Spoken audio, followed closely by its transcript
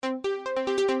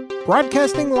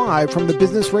Broadcasting live from the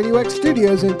Business Radio X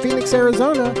studios in Phoenix,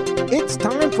 Arizona, it's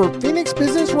time for Phoenix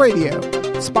Business Radio,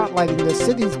 spotlighting the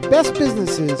city's best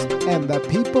businesses and the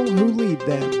people who lead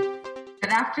them.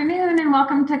 Good afternoon and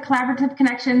welcome to Collaborative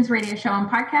Connections radio show and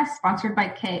podcast sponsored by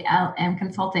KLM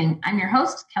Consulting. I'm your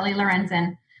host, Kelly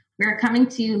Lorenzen. We're coming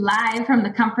to you live from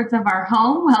the comforts of our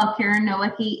home while Karen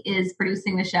Nowicki is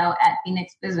producing the show at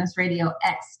Phoenix Business Radio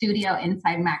X studio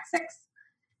inside Mac 6.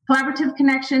 Collaborative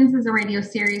Connections is a radio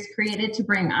series created to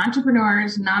bring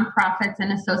entrepreneurs, nonprofits,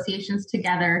 and associations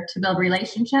together to build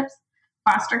relationships,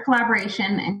 foster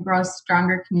collaboration, and grow a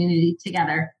stronger community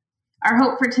together. Our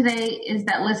hope for today is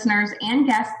that listeners and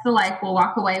guests alike will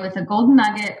walk away with a golden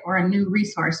nugget or a new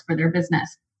resource for their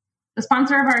business. The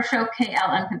sponsor of our show,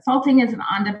 KLM Consulting, is an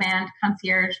on-demand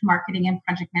concierge marketing and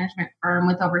project management firm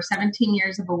with over 17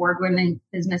 years of award-winning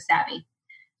business savvy.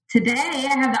 Today,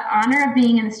 I have the honor of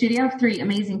being in the studio of three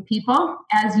amazing people,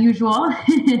 as usual.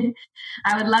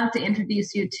 I would love to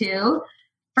introduce you to,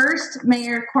 first,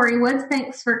 Mayor Corey Woods.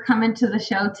 Thanks for coming to the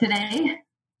show today.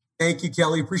 Thank you,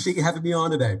 Kelly. Appreciate you having me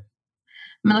on today.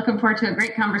 I'm looking forward to a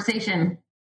great conversation.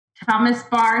 Thomas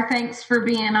Barr, thanks for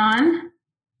being on.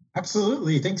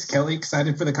 Absolutely. Thanks, Kelly.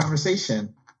 Excited for the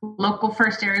conversation. Local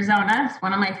First Arizona. It's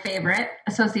one of my favorite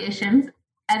associations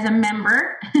as a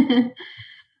member.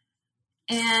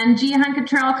 And Jihan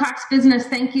Cottrell, Cox Business,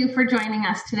 thank you for joining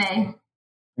us today.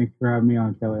 Thanks for having me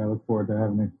on, Kelly. I look forward to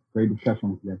having a great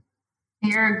discussion with you.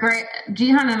 You're great.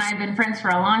 Jihan and I have been friends for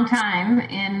a long time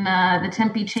in the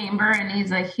Tempe Chamber, and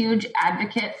he's a huge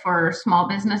advocate for small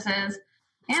businesses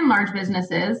and large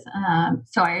businesses.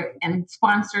 And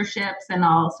sponsorships and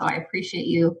all. So I appreciate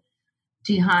you,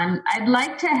 Jihan. I'd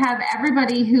like to have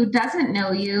everybody who doesn't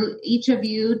know you, each of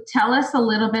you, tell us a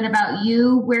little bit about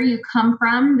you, where you come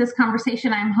from. This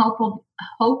conversation, I'm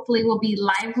hopefully will be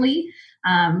lively.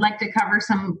 Like to cover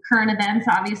some current events,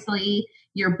 obviously,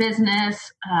 your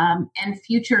business and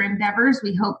future endeavors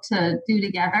we hope to do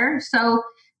together. So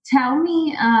tell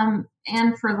me,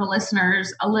 and for the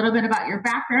listeners, a little bit about your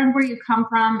background, where you come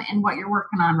from, and what you're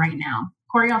working on right now.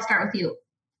 Corey, I'll start with you.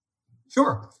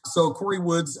 Sure. So Corey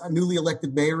Woods, a newly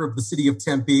elected mayor of the city of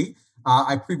Tempe.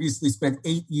 I previously spent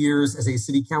 8 years as a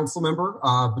city council member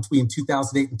between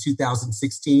 2008 and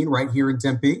 2016 right here in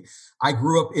Tempe. I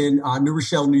grew up in New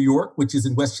Rochelle, New York, which is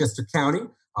in Westchester County,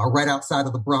 right outside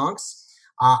of the Bronx.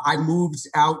 I moved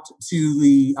out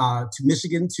to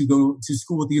Michigan to go to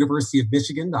school at the University of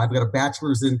Michigan. I've got a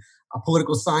bachelor's in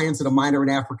political science and a minor in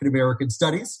African-American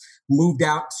studies. Moved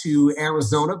out to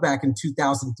Arizona back in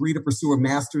 2003 to pursue a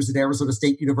master's at Arizona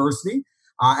State University.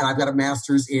 And I've got a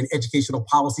master's in educational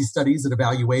policy studies and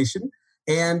evaluation.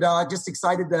 And just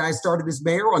excited that I started as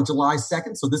mayor on July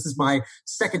 2nd. So this is my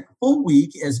second full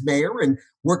week as mayor and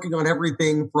working on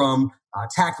everything from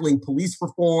tackling police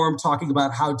reform, talking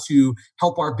about how to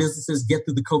help our businesses get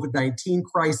through the COVID-19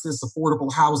 crisis,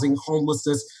 affordable housing,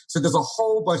 homelessness. So there's a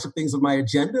whole bunch of things on my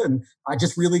agenda. And I'm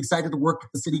just really excited to work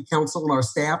with the city council and our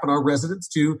staff and our residents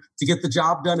to get the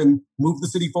job done and move the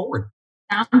city forward.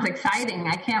 Sounds exciting.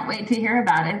 I can't wait to hear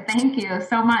about it. Thank you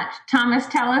so much. Thomas,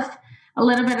 tell us a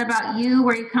little bit about you,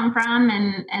 where you come from,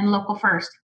 and Local First.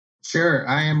 Sure.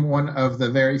 I am one of the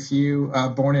very few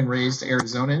born and raised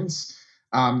Arizonans.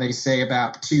 They say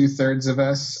about 2/3 of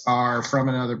us are from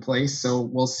another place. So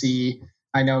we'll see.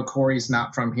 I know Corey's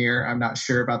not from here. I'm not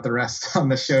sure about the rest on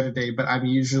the show today, but I'm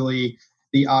usually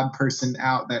the odd person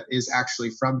out that is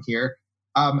actually from here.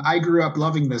 I grew up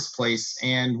loving this place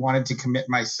and wanted to commit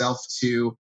myself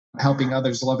to helping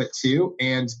others love it too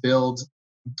and build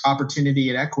opportunity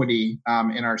and equity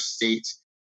in our state.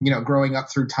 Growing up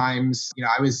through times,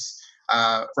 I was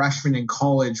a freshman in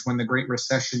college when the Great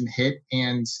Recession hit,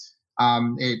 and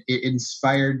it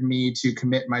inspired me to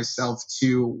commit myself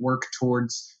to work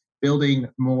towards building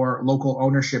more local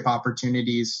ownership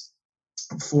opportunities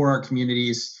for our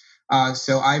communities.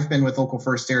 So I've been with Local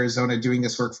First Arizona doing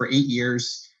this work for 8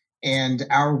 years, and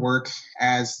our work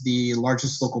as the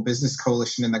largest local business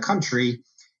coalition in the country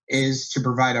is to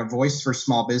provide a voice for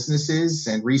small businesses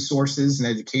and resources and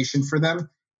education for them,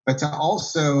 but to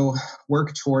also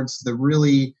work towards the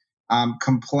really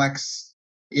complex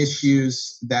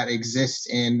issues that exist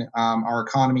in our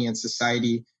economy and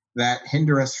society that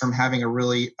hinder us from having a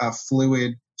really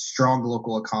fluid, strong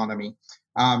local economy.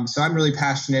 So I'm really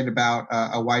passionate about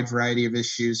a wide variety of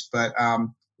issues, but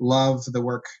love the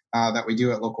work that we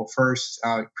do at Local First.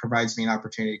 It provides me an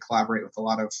opportunity to collaborate with a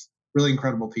lot of really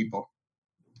incredible people.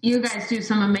 You guys do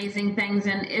some amazing things,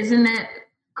 and isn't it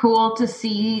cool to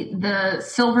see the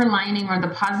silver lining or the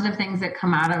positive things that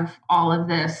come out of all of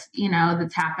this,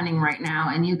 that's happening right now?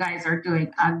 And you guys are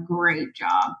doing a great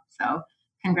job. So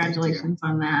congratulations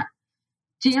on that.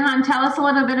 Jihan, tell us a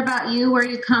little bit about you, where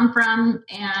you come from,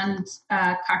 and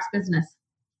Cox Business.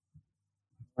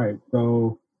 All right.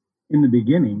 So in the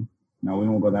beginning, no, we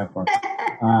won't go that far.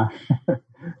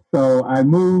 So I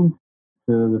moved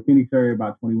to the Phoenix area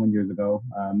about 21 years ago.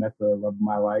 Met the love of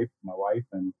my life, my wife,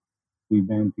 and we've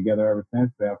been together ever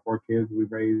since. We have 4 kids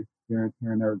we've raised here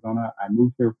in Arizona. I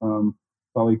moved here from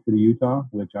Salt Lake City, Utah,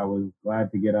 which I was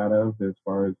glad to get out of as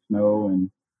far as snow and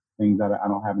things that I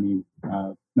don't have any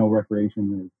snow recreation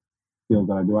or fields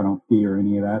that I do. I don't ski or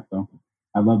any of that. So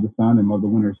I love the sun and love the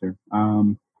winters here.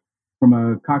 From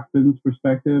a Cox Business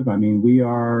perspective, I mean, we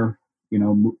are,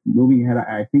 moving ahead.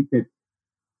 I think that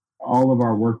all of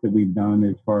our work that we've done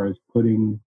as far as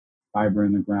putting fiber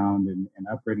in the ground and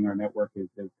upgrading our network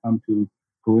has come to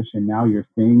fruition. Now you're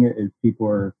seeing it as people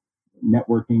are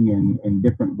networking in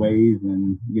different ways.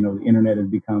 And, the internet has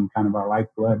become kind of our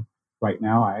lifeblood right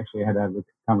now. I actually had to have a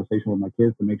conversation with my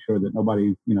kids to make sure that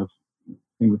nobody's,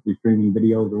 seamlessly streaming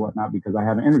videos or whatnot, because I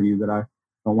have an interview that I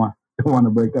don't want to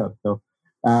break up. So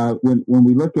when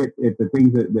we look at the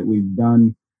things that we've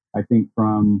done, I think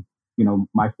from,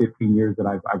 my 15 years that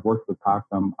I've worked with Cox,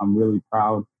 I'm really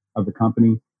proud of the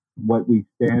company, what we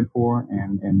stand for,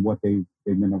 and what they've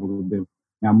been able to do.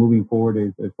 Now, moving forward,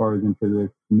 as far as into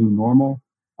this new normal,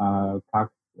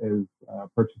 Cox has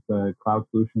purchased a cloud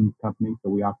solutions company. So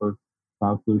we offer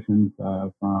cloud solutions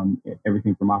from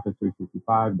everything from Office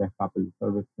 365, desktop as a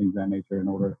service, things of that nature, in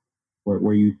order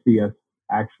where you see us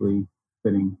actually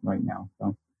sitting right now.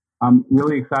 So I'm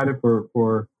really excited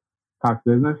for Cox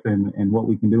Business and what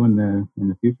we can do in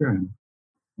the future,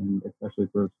 and especially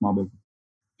for small business.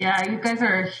 Yeah, you guys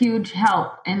are a huge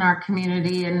help in our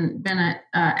community, and been an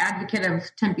advocate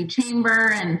of Tempe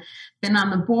Chamber and been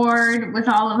on the board with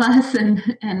all of us.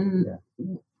 And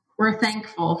we're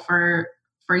thankful for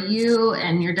you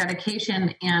and your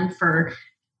dedication, and for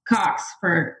Cox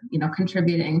for,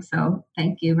 contributing. So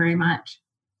thank you very much.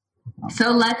 So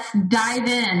let's dive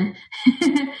in.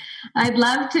 I'd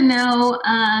love to know,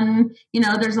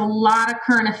 there's a lot of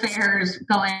current affairs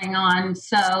going on.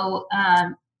 So,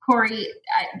 Corey,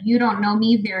 you don't know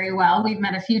me very well. We've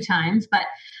met a few times, but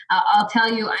I'll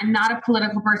tell you, I'm not a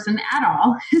political person at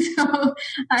all.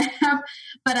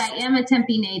 But I am a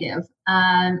Tempe native,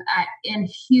 and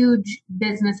huge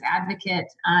business advocate,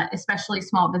 especially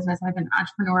small business. I've been an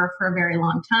entrepreneur for a very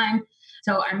long time.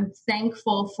 So I'm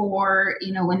thankful for,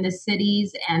 when the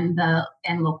cities and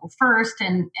Local First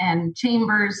and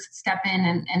chambers step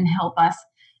in and help us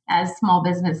as small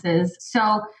businesses.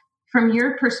 So from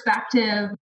your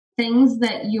perspective, things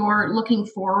that you're looking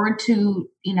forward to,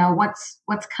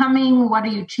 what's coming, what are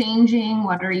you changing,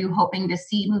 what are you hoping to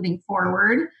see moving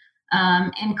forward?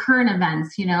 And current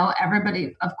events,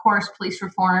 everybody, of course, police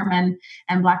reform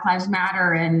and Black Lives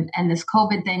Matter and this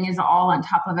COVID thing is all on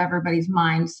top of everybody's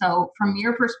mind. So from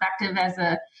your perspective as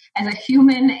a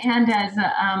human and as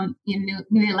a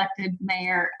newly elected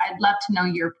mayor, I'd love to know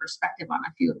your perspective on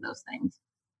a few of those things.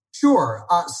 Sure.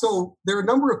 So there are a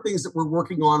number of things that we're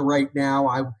working on right now.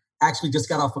 I actually just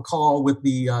got off a call with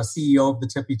the CEO of the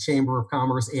Tempe Chamber of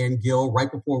Commerce, Ann Gill,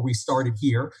 right before we started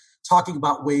here, talking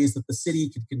about ways that the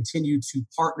city could continue to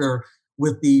partner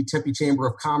with the Tempe Chamber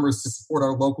of Commerce to support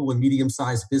our local and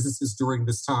medium-sized businesses during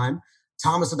this time.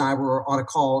 Thomas and I were on a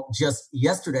call just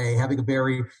yesterday having a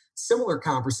very similar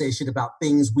conversation about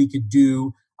things we could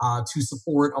do to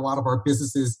support a lot of our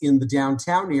businesses in the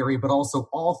downtown area, but also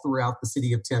all throughout the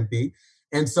city of Tempe.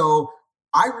 And so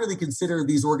I really consider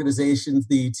these organizations,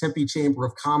 the Tempe Chamber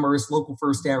of Commerce, Local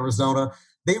First Arizona,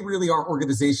 they really are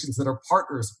organizations that are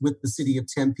partners with the city of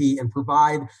Tempe and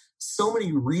provide so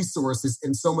many resources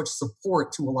and so much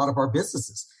support to a lot of our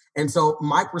businesses. And so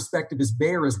my perspective as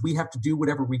mayor is we have to do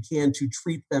whatever we can to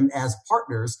treat them as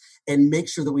partners and make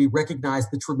sure that we recognize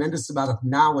the tremendous amount of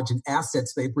knowledge and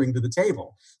assets they bring to the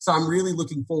table. So I'm really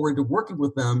looking forward to working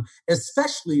with them,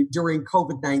 especially during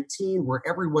COVID-19, where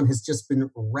everyone has just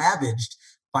been ravaged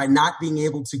by not being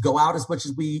able to go out as much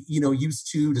as we,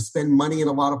 used to spend money in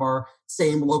a lot of our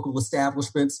same local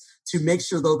establishments, to make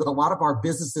sure, though, that a lot of our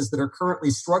businesses that are currently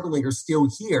struggling are still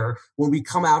here when we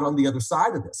come out on the other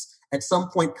side of this. At some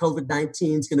point,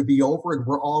 COVID-19 is going to be over and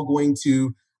we're all going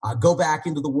to go back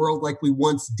into the world like we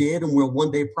once did. And we'll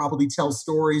one day probably tell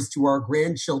stories to our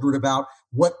grandchildren about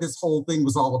what this whole thing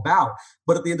was all about.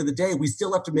 But at the end of the day, we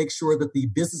still have to make sure that the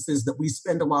businesses that we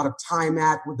spend a lot of time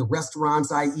at, with the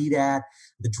restaurants I eat at,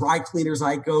 the dry cleaners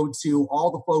I go to, all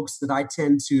the folks that I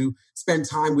tend to spend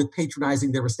time with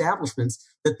patronizing their establishments,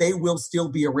 that they will still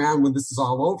be around when this is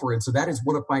all over. And so that is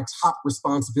one of my top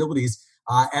responsibilities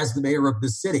as the mayor of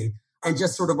this city. And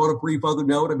just sort of on a brief other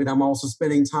note, I'm also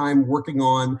spending time working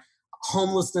on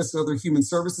homelessness and other human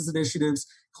services initiatives.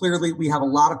 Clearly, we have a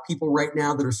lot of people right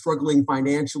now that are struggling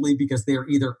financially because they are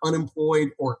either unemployed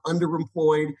or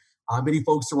underemployed. Many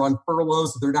folks are on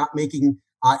furloughs, so they're not making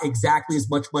exactly as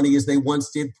much money as they once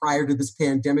did prior to this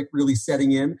pandemic really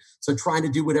setting in. So trying to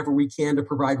do whatever we can to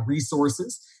provide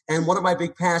resources. And one of my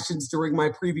big passions during my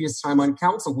previous time on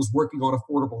council was working on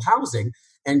affordable housing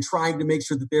and trying to make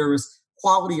sure that there is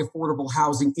quality affordable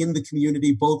housing in the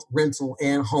community, both rental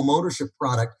and home ownership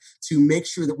product, to make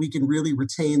sure that we can really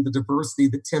retain the diversity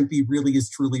that Tempe really is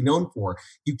truly known for.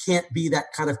 You can't be that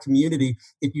kind of community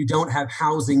if you don't have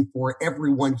housing for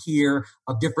everyone here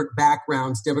of different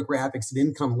backgrounds, demographics, and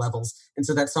income levels. And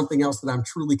so that's something else that I'm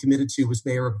truly committed to as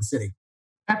mayor of the city.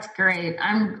 That's great.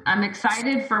 I'm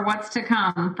excited for what's to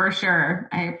come for sure.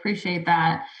 I appreciate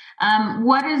that.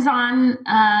 What is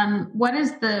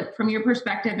from your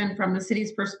perspective and from the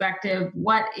city's perspective,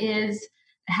 what is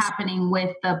happening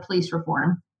with the police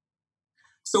reform?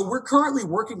 So we're currently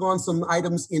working on some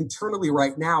items internally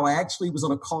right now. I actually was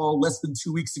on a call less than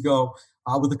 2 weeks ago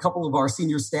with a couple of our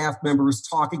senior staff members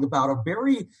talking about a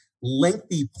very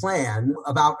lengthy plan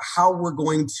about how we're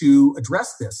going to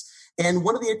address this. And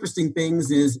one of the interesting things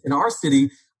is in our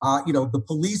city, the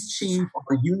police chief,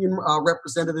 our union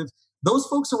representative, those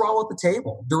folks are all at the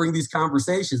table during these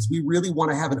conversations. We really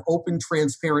want to have an open,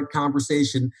 transparent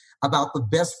conversation about the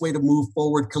best way to move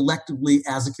forward collectively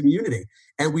as a community.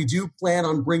 And we do plan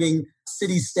on bringing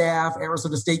city staff,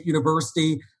 Arizona State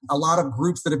University, a lot of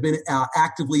groups that have been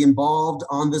actively involved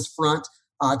on this front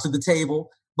to the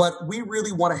table. But we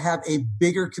really want to have a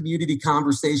bigger community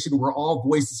conversation where all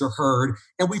voices are heard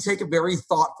and we take a very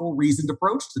thoughtful, reasoned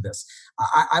approach to this.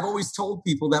 I've always told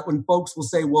people that when folks will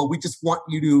say, well, we just want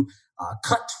you to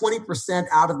cut 20%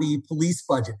 out of the police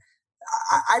budget.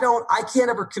 I can't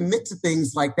ever commit to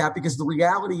things like that because the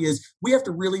reality is we have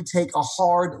to really take a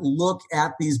hard look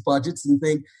at these budgets and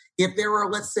think, if there are,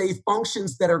 let's say,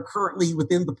 functions that are currently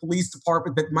within the police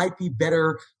department that might be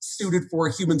better suited for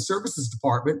a human services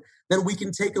department, then we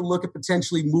can take a look at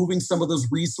potentially moving some of those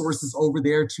resources over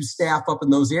there to staff up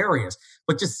in those areas.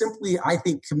 But just simply, I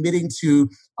think, committing to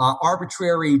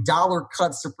arbitrary dollar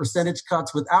cuts or percentage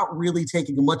cuts without really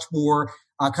taking a much more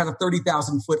kind of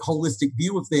 30,000-foot holistic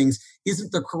view of things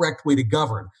isn't the correct way to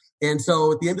govern. And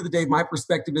so at the end of the day, my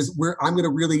perspective is I'm going to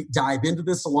really dive into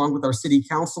this along with our city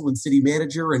council and city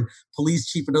manager and police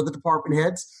chief and other department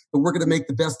heads. But we're going to make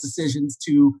the best decisions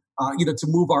to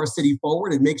move our city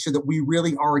forward and make sure that we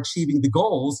really are achieving the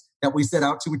goals that we set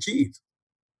out to achieve.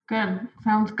 Good.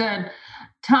 Sounds good.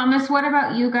 Thomas, what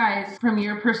about you guys from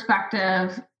your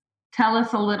perspective? Tell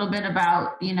us a little bit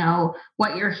about,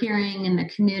 what you're hearing in the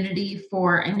community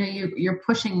for, I know you're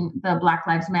pushing the Black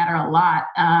Lives Matter a lot.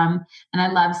 And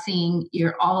I love seeing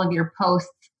all of your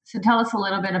posts. So tell us a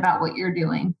little bit about what you're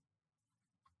doing.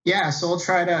 Yeah, so I'll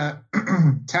try to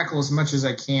tackle as much as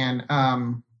I can.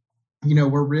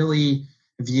 We're really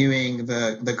viewing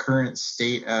the current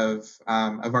state of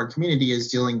our community as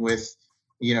dealing with,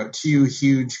 two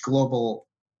huge global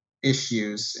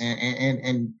issues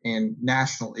and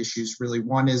national issues. Really,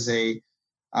 one is a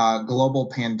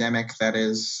global pandemic that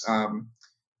is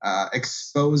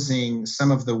exposing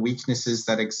some of the weaknesses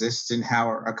that exist in how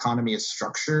our economy is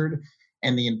structured,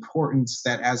 and the importance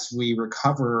that as we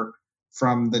recover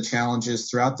from the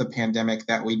challenges throughout the pandemic,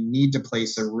 that we need to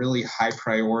place a really high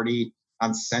priority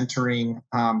on centering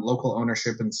local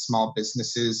ownership and small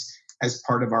businesses as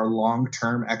part of our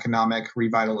long-term economic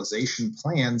revitalization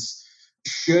plans.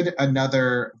 Should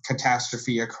another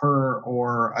catastrophe occur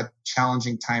or a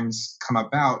challenging times come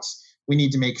about, we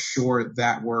need to make sure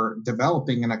that we're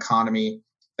developing an economy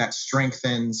that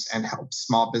strengthens and helps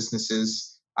small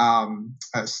businesses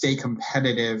stay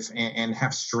competitive and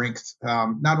have strength,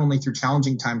 not only through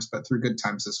challenging times, but through good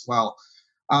times as well.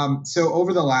 So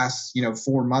over the last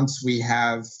 4 months, we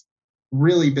have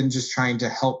really been just trying to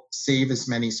help save as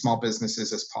many small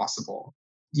businesses as possible.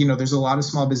 There's a lot of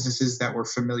small businesses that we're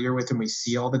familiar with and we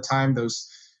see all the time, those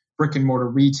brick and mortar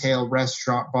retail,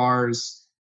 restaurant, bars.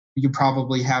 You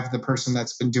probably have the person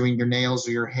that's been doing your nails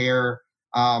or your hair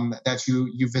that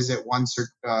you visit once or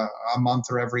a month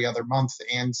or every other month.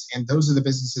 And those are the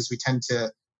businesses we tend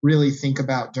to really think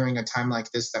about during a time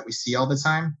like this that we see all the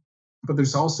time. But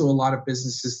there's also a lot of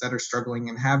businesses that are struggling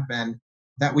and have been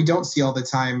that we don't see all the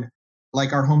time,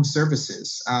 like our home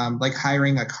services, like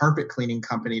hiring a carpet cleaning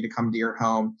company to come to your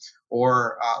home,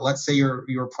 or let's say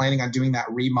you're planning on doing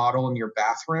that remodel in your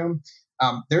bathroom.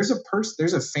 There's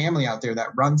a family out there that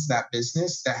runs that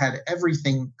business that had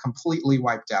everything completely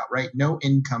wiped out, right? No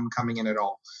income coming in at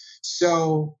all.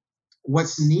 So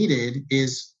what's needed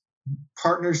is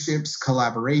partnerships,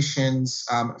 collaborations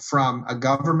from a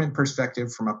government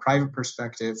perspective, from a private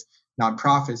perspective,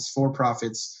 nonprofits,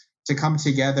 for-profits, to come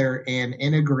together and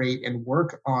integrate and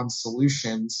work on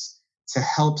solutions to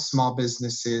help small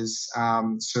businesses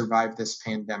survive this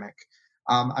pandemic.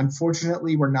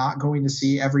 Unfortunately, we're not going to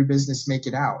see every business make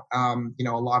it out. A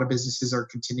lot of businesses are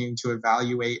continuing to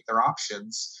evaluate their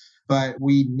options, but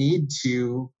we need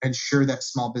to ensure that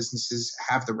small businesses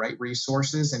have the right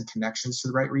resources and connections to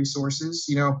the right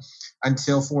resources.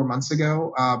 Until 4 months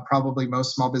ago, probably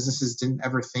most small businesses didn't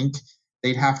ever think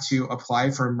they'd have to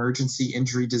apply for emergency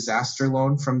injury disaster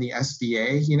loan from the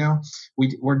SBA.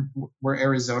 We're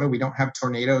Arizona. We don't have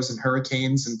tornadoes and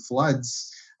hurricanes and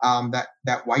floods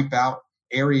that wipe out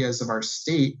areas of our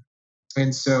state.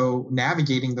 And so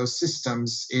navigating those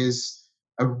systems is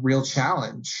a real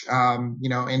challenge. And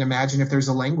imagine if there's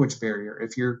a language barrier,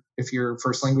 if your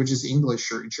first language is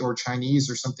English or Chinese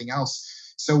or something else.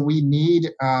 So we need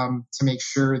to make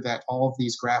sure that all of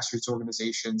these grassroots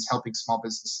organizations helping small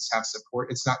businesses have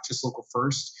support. It's not just Local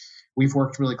First. We've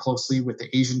worked really closely with the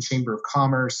Asian Chamber of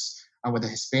Commerce, with the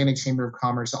Hispanic Chamber of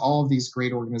Commerce, all of these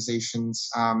great organizations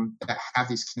that have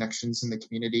these connections in the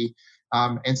community.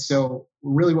 And so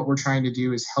really what we're trying to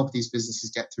do is help these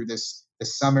businesses get through this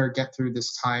summer, get through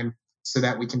this time so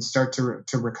that we can start to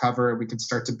recover. We can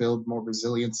start to build more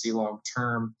resiliency long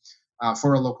term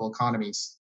for our local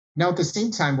economies. Now, at the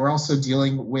same time, we're also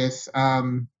dealing with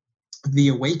the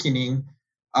awakening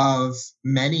of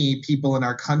many people in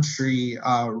our country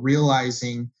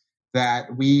realizing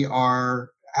that we are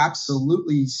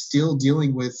absolutely still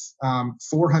dealing with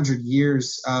 400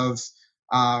 years of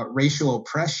racial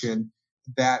oppression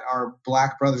that our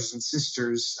Black brothers and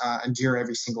sisters endure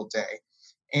every single day.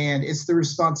 And it's the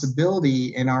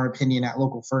responsibility, in our opinion, at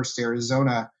Local First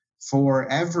Arizona,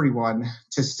 for everyone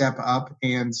to step up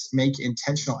and make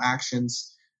intentional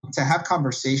actions, to have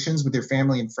conversations with your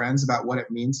family and friends about what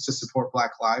it means to support Black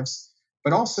lives,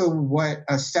 but also what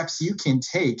steps you can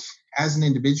take as an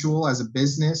individual, as a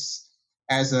business,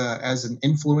 as an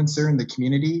influencer in the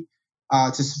community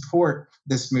to support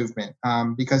this movement,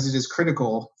 because it is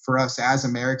critical for us as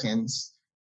Americans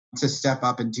to step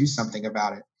up and do something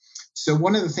about it. So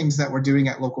one of the things that we're doing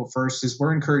at Local First is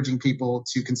we're encouraging people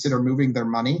to consider moving their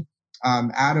money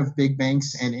out of big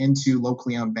banks and into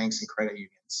locally owned banks and credit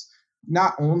unions.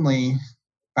 Not only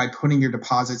by putting your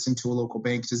deposits into a local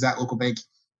bank, does that local bank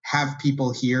have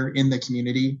people here in the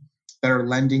community that are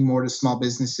lending more to small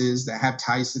businesses, that have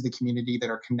ties to the community, that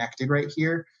are connected right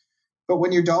here. But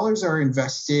when your dollars are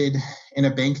invested in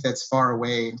a bank that's far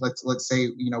away, let's say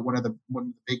one of the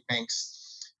big banks,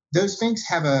 those banks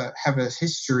have a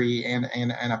history and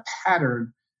a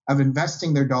pattern of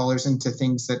investing their dollars into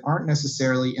things that aren't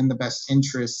necessarily in the best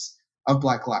interests of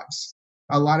Black lives.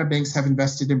 A lot of banks have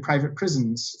invested in private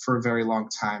prisons for a very long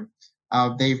time.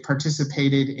 They've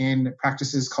participated in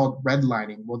practices called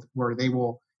redlining, where they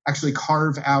will actually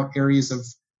carve out areas of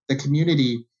the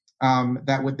community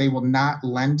that they will not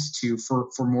lend to for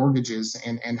mortgages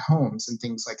and homes and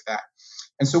things like that.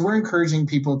 And so we're encouraging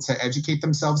people to educate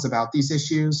themselves about these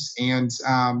issues. And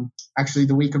actually,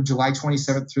 the week of July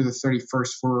 27th through the 31st,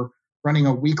 we're running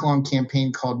a week-long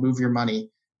campaign called Move Your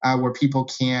Money, where people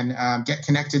can get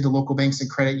connected to local banks and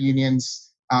credit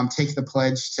unions, take the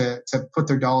pledge to put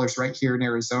their dollars right here in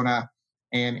Arizona,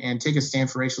 and take a stand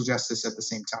for racial justice at the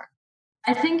same time.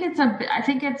 I think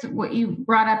it's what you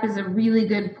brought up is a really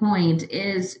good point.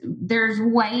 Is there's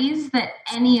ways that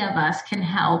any of us can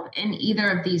help in either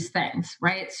of these things,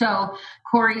 right? So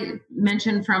Corey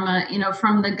mentioned from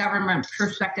the government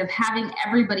perspective, having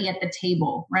everybody at the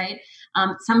table, right?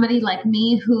 Somebody like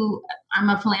me, who I'm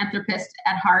a philanthropist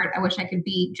at heart. I wish I could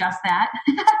be just that.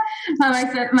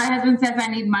 My husband says I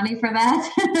need money for that.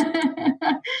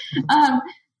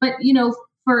 But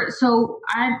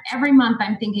every month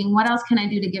I'm thinking, what else can I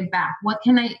do to give back? What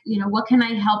can I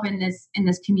help in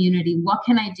this community? What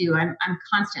can I do? I'm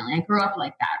constantly, I grew up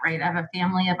like that, right? I have a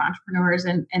family of entrepreneurs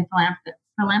and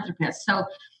philanthropists. So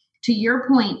to your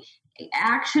point,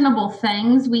 actionable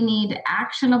things, we need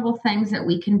actionable things that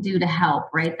we can do to help,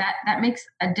 right? That makes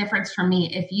a difference for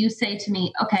me. If you say to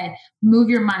me, okay, move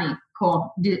your money,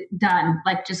 cool, done.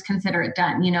 Like, just consider it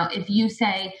done. If you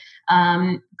say,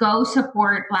 go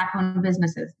support Black-owned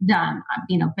businesses, done.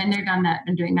 Been there, done that,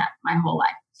 been doing that my whole life.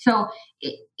 So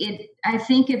I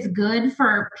think it's good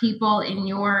for people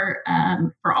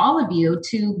for all of you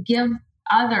to give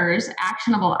others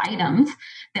actionable items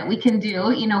that we can do,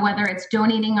 whether it's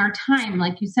donating our time.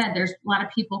 Like you said, there's a lot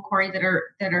of people, Corey, that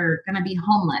are going to be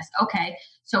homeless. Okay.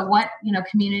 So what,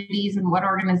 communities and what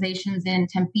organizations in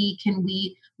Tempe can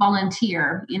we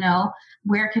volunteer?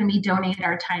 Where can we donate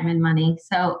our time and money?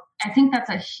 So I think that's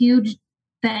a huge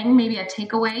thing, maybe a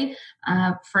takeaway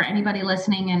for anybody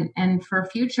listening and for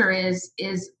future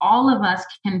is all of us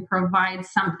can provide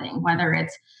something, whether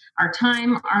it's our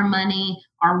time, our money,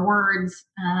 our words,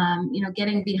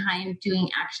 getting behind doing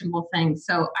actionable things.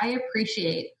 So I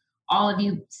appreciate all of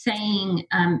you saying,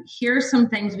 here's some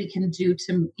things we can do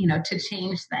to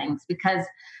change things because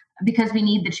we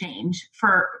need the change,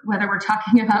 for whether we're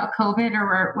talking about COVID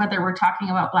or whether we're talking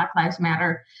about Black Lives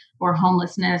Matter or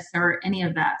homelessness or any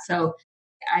of that. So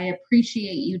I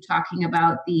appreciate you talking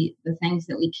about the things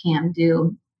that we can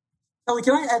do. Kelly,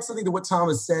 can I add something to what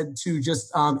Thomas said too?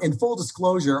 Just in full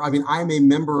disclosure, I mean, I'm a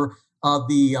member of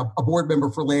a board member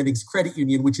for Landing's Credit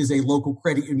Union, which is a local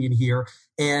credit union here.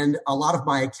 And a lot of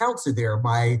my accounts are there.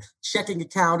 My checking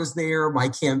account is there. My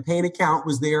campaign account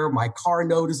was there. My car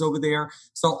note is over there.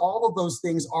 So all of those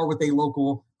things are with a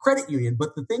local credit union.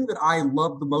 But the thing that I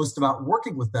love the most about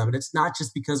working with them, and it's not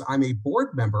just because I'm a board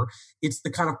member, it's the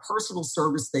kind of personal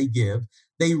service they give.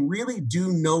 They really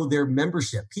do know their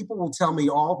membership. People will tell me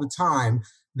all the time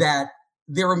that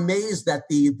they're amazed that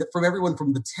from everyone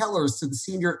from the tellers to the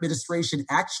senior administration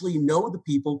actually know the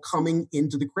people coming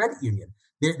into the credit union.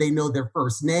 They know their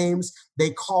first names.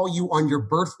 They call you on your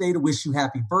birthday to wish you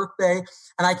happy birthday.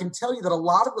 And I can tell you that a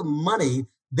lot of the money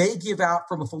they give out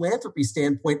from a philanthropy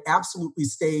standpoint absolutely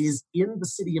stays in the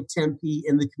city of Tempe,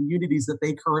 in the communities that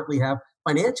they currently have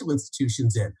financial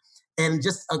institutions in. And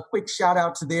just a quick shout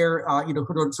out to their,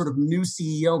 sort of new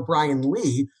CEO, Brian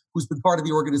Lee, who's been part of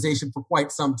the organization for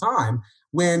quite some time.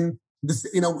 When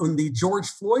the George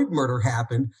Floyd murder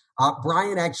happened,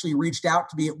 Brian actually reached out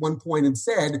to me at one point and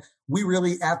said, we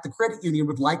really at the credit union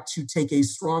would like to take a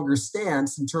stronger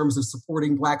stance in terms of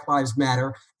supporting Black Lives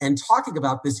Matter and talking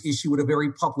about this issue in a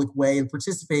very public way and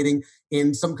participating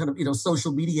in some kind of,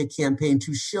 social media campaign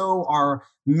to show our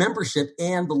membership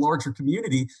and the larger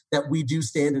community that we do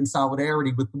stand in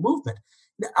solidarity with the movement.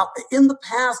 Now, in the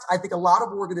past, I think a lot of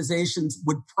organizations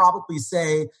would probably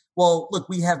say, well, look,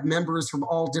 we have members from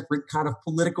all different kind of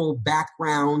political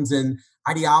backgrounds and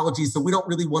ideologies, so we don't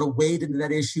really want to wade into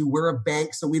that issue. We're a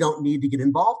bank, so we don't need to get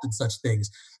involved in such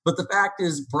things. But the fact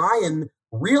is, Brian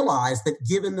realized that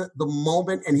given the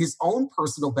moment and his own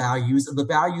personal values and the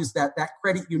values that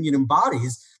credit union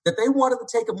embodies, that they wanted to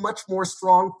take a much more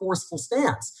strong, forceful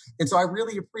stance. And so I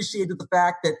really appreciated the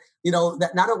fact that,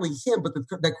 that not only him, but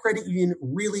the credit union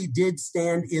really did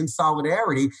stand in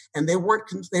solidarity, and they weren't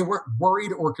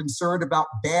worried or concerned about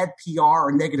bad PR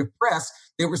or negative press.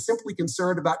 They were simply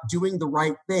concerned about doing the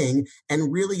right thing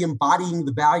and really embodying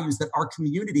the values that our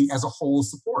community as a whole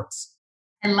supports.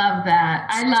 I love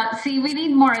that. See, we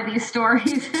need more of these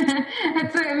stories. It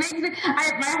makes me,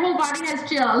 my whole body has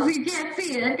chills. You can't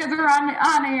see it because we're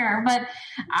on air, but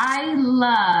I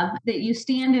love that you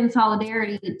stand in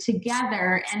solidarity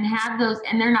together and have those,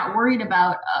 and they're not worried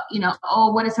about,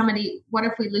 what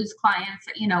if we lose clients?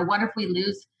 What if we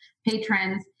lose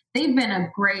patrons? They've been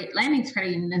Landing's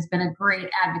Credit Union has been a great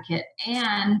advocate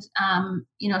and,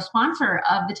 sponsor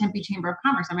of the Tempe Chamber of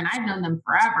Commerce. I mean, I've known them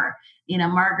forever.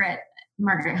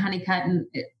 Margaret Honeycutt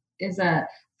is a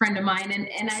friend of mine,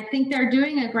 and I think they're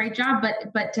doing a great job.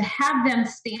 But to have them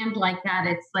stand like that,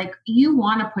 it's like you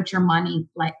want to put your money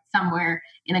like somewhere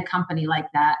in a company like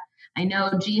that. I know,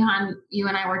 Jihan, you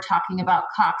and I were talking about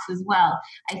Cox as well.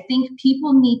 I think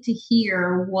people need to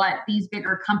hear what these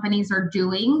bigger companies are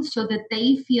doing so that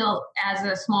they feel as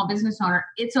a small business owner,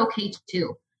 it's okay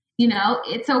too.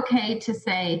 It's okay to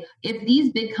say, if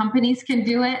these big companies can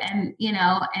do it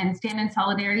and stand in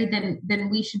solidarity, then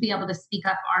we should be able to speak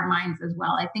up our minds as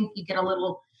well. I think you get a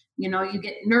little, you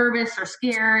get nervous or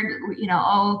scared,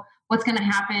 what's going to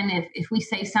happen if we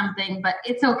say something, but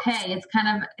it's okay. It's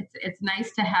it's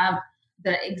nice to have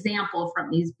the example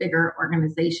from these bigger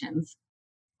organizations.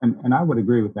 And I would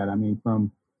agree with that. I mean,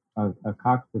 from a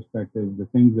Cox perspective, the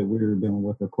things that we're dealing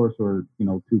with, of course, were,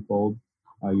 twofold.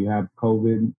 You have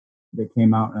COVID that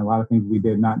came out, and a lot of things we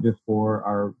did, not just for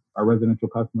our residential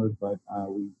customers, but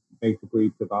we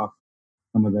basically took off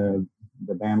some of the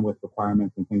bandwidth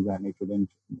requirements and things of that nature, then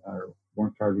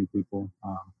weren't charging people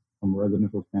from a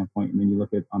residential standpoint. And then you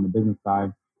look at on the business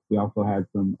side, we also had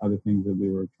some other things that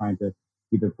we were trying to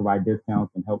either provide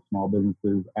discounts and help small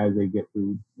businesses as they get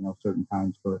through, certain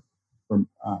times for a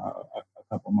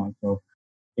couple months. So,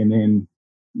 and then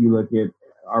you look at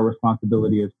our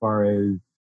responsibility as far as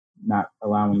not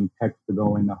allowing text to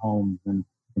go into homes and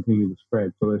continue to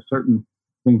spread. So there's certain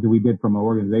things that we did from an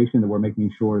organization that we're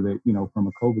making sure that, from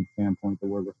a COVID standpoint, that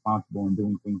we're responsible and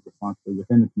doing things responsibly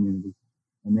within the community.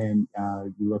 And then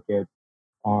you look at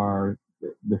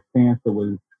the stance that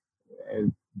was as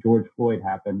George Floyd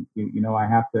happened. I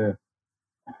have to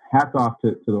hats off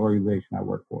to the organization I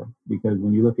work for, because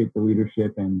when you look at the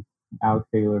leadership, and Alex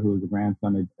Taylor, who was the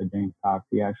grandson of James Cox,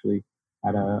 he actually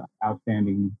had an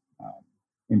outstanding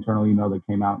internal email that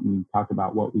came out and talked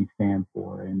about what we stand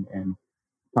for, and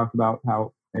talked about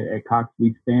how at Cox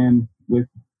we stand with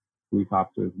police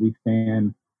officers, we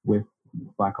stand with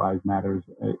Black Lives Matters.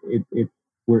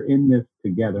 We're in this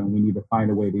together, and we need to find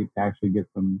a way to actually get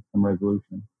some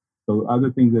resolution. So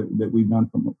other things that we've done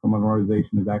from an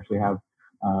organization is actually have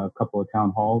a couple of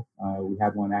town halls. We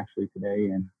had one actually today,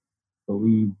 and I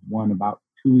believe one about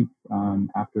 2 weeks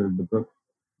after the Brooks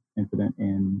incident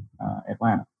in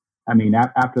Atlanta. I mean,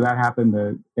 after that happened,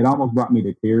 it almost brought me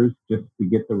to tears just to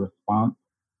get the response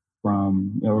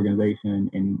from the organization,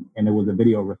 and it was a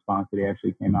video response that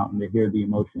actually came out, and to hear the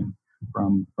emotion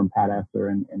from Pat Esser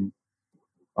and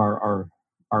our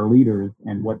leaders,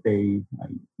 and what they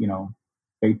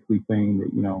basically saying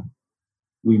that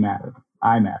we matter,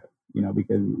 I matter,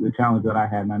 because the challenge that I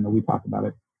had, and I know we talked about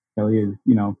it, Kelly, is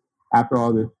after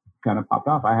all this kind of popped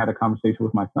off, I had a conversation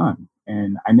with my son,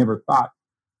 and I never thought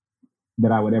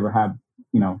that I would ever have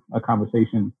a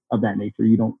conversation of that nature.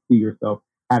 You don't see yourself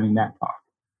having that talk.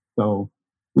 So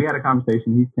we had a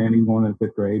conversation. He's 10, he's going to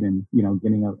 5th grade, and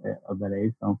getting of that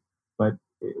age. So, but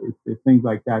it's things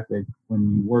like that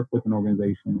when you work with an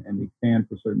organization and they stand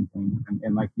for certain things,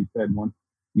 and like you said, once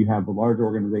you have a larger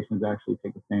organization that actually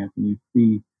take a stance, and you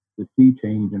see the sea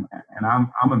change, and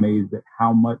I'm amazed at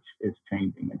how much it's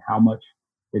changing and how much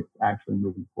it's actually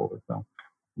moving forward. So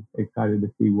excited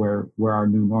to see where our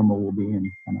new normal will be, and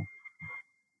kind of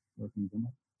working on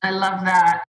that. I love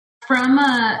that. From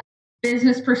a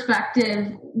business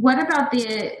perspective, what about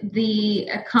the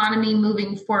economy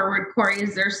moving forward, Corey?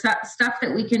 Is there stuff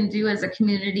that we can do as a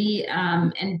community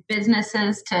and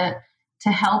businesses to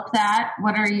help that?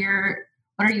 What are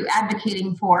you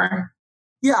advocating for?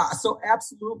 Yeah, so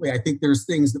absolutely. I think there's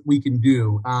things that we can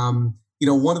do.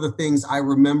 One of the things I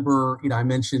remember, I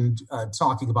mentioned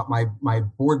talking about my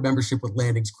board membership with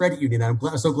Landings Credit Union. I'm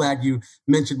so glad you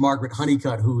mentioned Margaret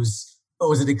Honeycutt, who was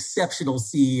an exceptional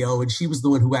CEO, and she was the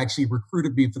one who actually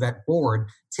recruited me for that board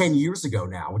 10 years ago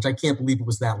now, which I can't believe it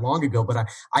was that long ago. But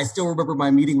I still remember my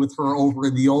meeting with her over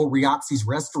in the old Riazzi's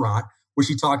restaurant, where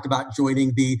she talked about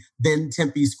joining the then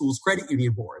Tempe Schools Credit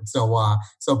Union Board.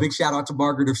 So big shout out to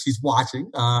Margaret if she's watching.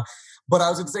 But I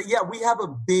was going to say, yeah, we have a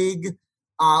big,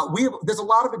 there's a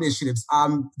lot of initiatives.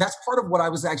 That's part of what I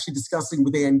was actually discussing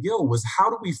with Ann Gill, was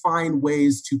how do we find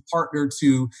ways to partner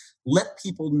to let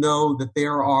people know that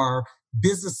there are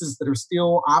businesses that are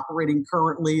still operating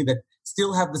currently, that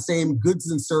still have the same goods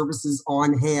and services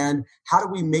on hand. How do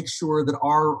we make sure that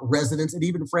our residents, and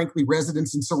even frankly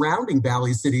residents in surrounding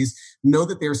Valley cities, know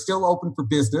that they're still open for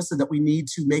business, and that we need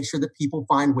to make sure that people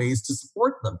find ways to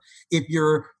support them? If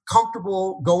you're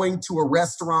comfortable going to a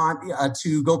restaurant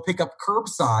to go pick up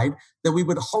curbside, then we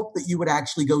would hope that you would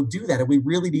actually go do that. And we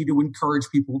really need to encourage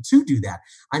people to do that.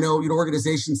 I know,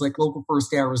 organizations like Local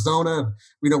First Arizona,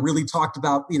 really talked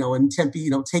about, in Tempe,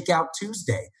 Takeout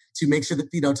Tuesday, to make sure that,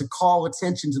 to call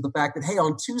attention to the fact that, hey,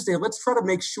 on Tuesday, let's try to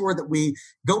make sure that we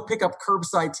go pick up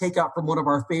curbside takeout from one of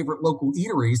our favorite local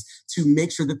eateries to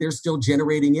make sure that they're still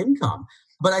generating income.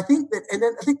 But I think that, and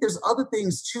then I think there's other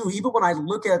things too, even when I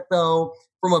look at, though,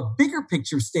 from a bigger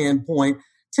picture standpoint,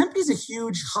 Tempe is a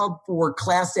huge hub for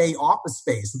Class A office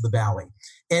space in the Valley.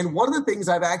 And one of the things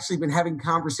I've actually been having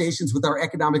conversations with our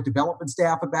economic development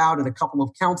staff about, and a couple of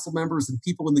council members and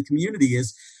people in the community,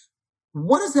 is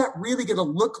what is that really going to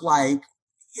look like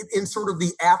in sort of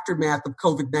the aftermath of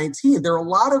COVID-19? There are a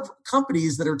lot of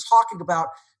companies that are talking about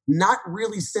not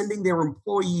really sending their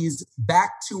employees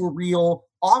back to a real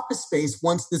office space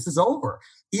once this is over,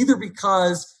 either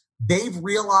because they've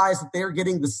realized that they're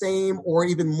getting the same or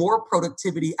even more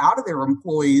productivity out of their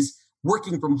employees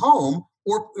working from home,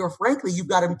 or frankly, you've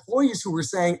got employees who are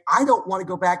saying, I don't want to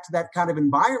go back to that kind of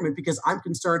environment because I'm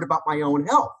concerned about my own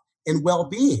health and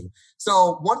well-being.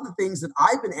 So one of the things that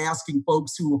I've been asking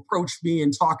folks who approach me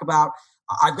and talk about,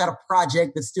 I've got a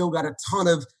project that's still got a ton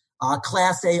of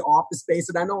Class A office space.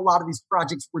 And I know a lot of these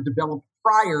projects were developed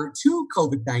prior to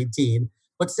COVID-19,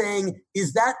 but saying,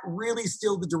 is that really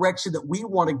still the direction that we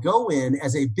want to go in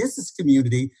as a business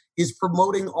community, is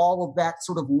promoting all of that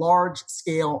sort of large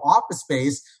scale office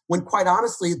space, when quite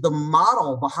honestly, the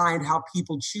model behind how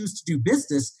people choose to do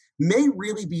business may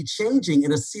really be changing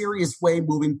in a serious way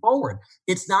moving forward.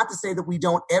 It's not to say that we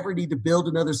don't ever need to build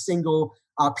another single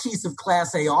piece of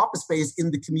Class A office space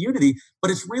in the community, but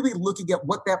it's really looking at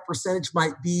what that percentage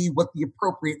might be, what the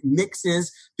appropriate mix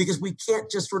is, because we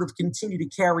can't just sort of continue to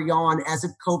carry on as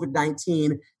if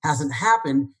COVID-19 hasn't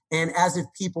happened and as if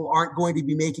people aren't going to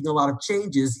be making a lot of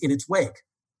changes in its wake.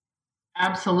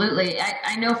 Absolutely.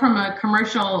 I know from a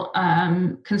commercial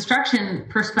construction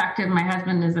perspective, my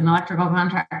husband is an electrical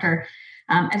contractor,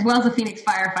 as well as a Phoenix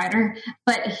firefighter,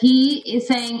 but he is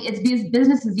saying it's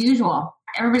business as usual.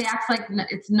 Everybody acts like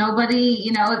it's nobody,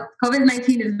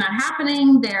 COVID-19 is not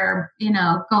happening. They're,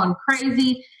 going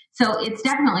crazy. So it's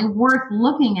definitely worth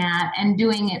looking at and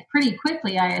doing it pretty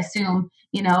quickly, I assume,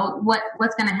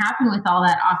 what's going to happen with all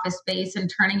that office space and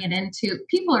turning it into,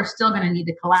 people are still going to need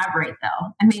to collaborate though.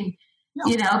 I mean,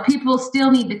 people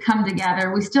still need to come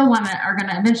together. We still are going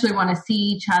to eventually want to see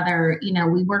each other.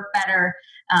 We work better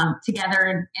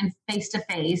together and face to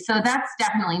face. So that's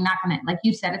definitely not going to, like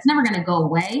you said, it's never going to go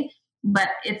away. But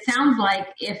it sounds like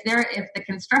if the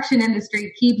construction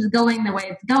industry keeps going the way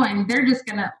it's going, they're just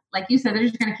going to, like you said, they're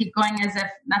just going to keep going as if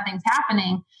nothing's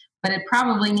happening. But it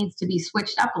probably needs to be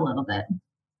switched up a little bit.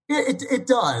 It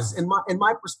does. In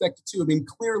my perspective too. I mean,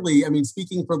 clearly,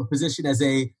 speaking from the position as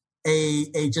a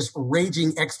just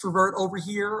raging extrovert over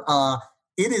here,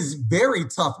 it is very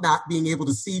tough not being able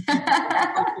to see people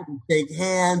and shake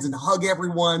hands and hug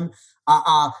everyone.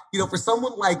 For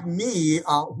someone like me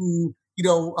who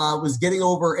was getting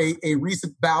over a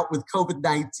recent bout with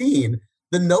COVID-19,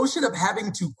 the notion of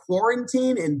having to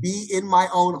quarantine and be in my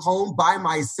own home by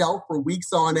myself for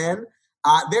weeks on end,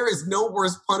 there is no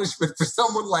worse punishment for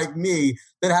someone like me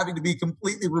than having to be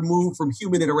completely removed from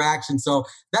human interaction. So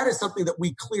that is something that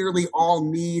we clearly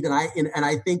all need. And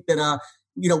I think that,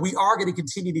 we are going to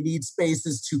continue to need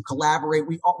spaces to collaborate.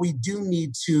 We do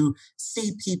need to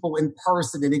see people in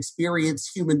person and experience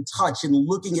human touch and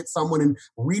looking at someone and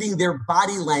reading their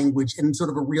body language in sort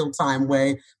of a real-time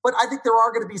way. But I think there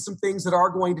are going to be some things that are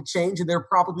going to change, and there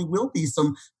probably will be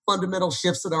some fundamental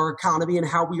shifts in our economy and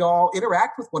how we all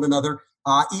interact with one another,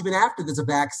 even after there's a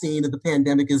vaccine and the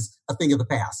pandemic is a thing of the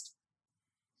past.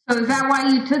 So is that why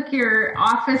you took your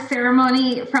office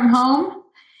ceremony from home?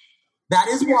 That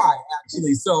is why,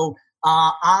 actually. So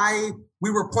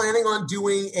we were planning on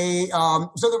doing it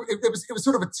was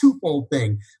sort of a twofold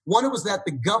thing. One, it was that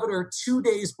the governor, 2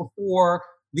 days before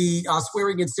the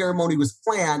swearing-in ceremony was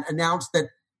planned, announced that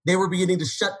they were beginning to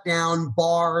shut down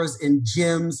bars and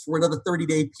gyms for another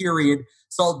 30-day period.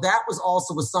 So that was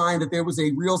also a sign that there was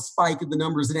a real spike in the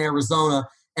numbers in Arizona.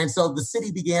 And so the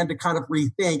city began to kind of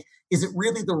rethink, is it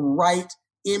really the right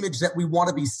image that we want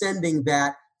to be sending,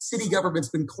 that city government's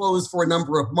been closed for a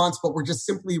number of months, but we're just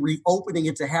simply reopening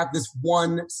it to have this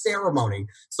one ceremony.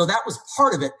 So that was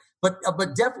part of it. But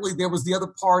definitely there was the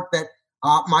other part that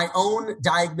my own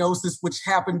diagnosis, which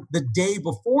happened the day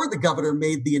before the governor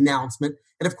made the announcement.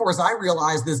 And of course, I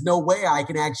realized there's no way I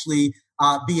can actually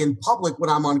be in public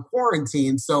when I'm on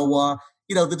quarantine. So,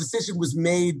 the decision was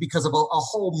made because of a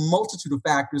whole multitude of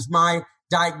factors, my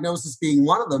diagnosis being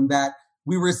one of them, that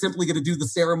we were simply going to do the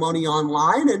ceremony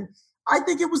online. And I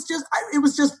think it was just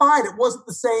fine. It wasn't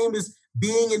the same as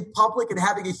being in public and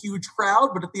having a huge crowd.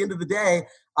 But at the end of the day,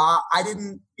 I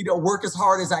didn't, work as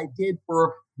hard as I did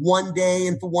for one day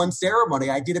and for one ceremony.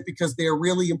 I did it because there are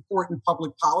really important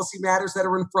public policy matters that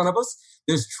are in front of us.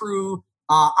 There's true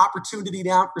opportunity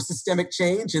now for systemic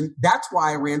change. And that's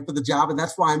why I ran for the job. And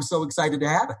that's why I'm so excited to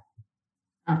have it.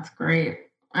 That's great.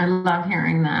 I love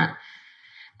hearing that.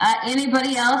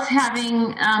 Anybody else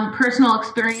having personal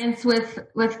experience with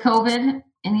COVID?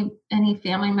 Any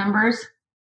family members?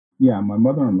 Yeah, my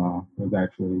mother-in-law was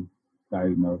actually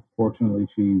diagnosed. Fortunately,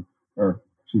 she's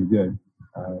good.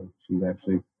 She's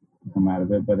actually come out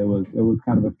of it, but it was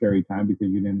kind of a scary time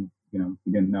because you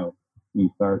didn't know.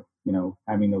 You start,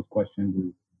 having those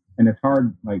questions, and it's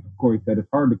hard. Like Corey said, it's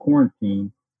hard to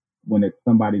quarantine when it's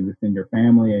somebody that's in your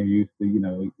family and you used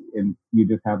to, and you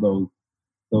just have those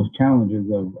challenges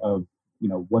of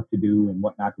what to do and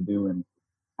what not to do and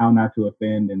how not to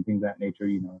offend and things of that nature,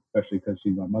 especially because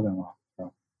she's my mother-in-law.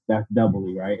 So that's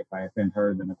doubly, right? If I offend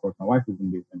her, then of course my wife is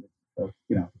going to be offended. So,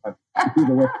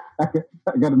 either way,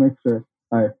 I got to make sure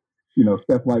I,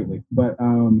 step lightly. But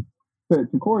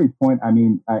to Corey's point,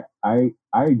 I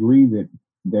agree that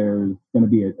there's going to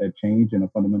be a change and a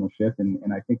fundamental shift.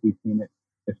 And I think we've seen it,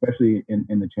 especially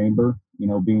in the chamber,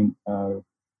 being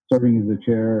serving as the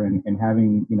chair and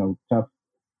having, tough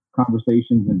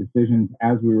conversations and decisions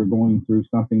as we were going through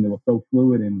something that was so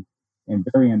fluid and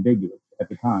very ambiguous at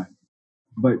the time.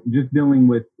 But just dealing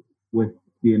with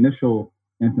the initial,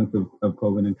 instance of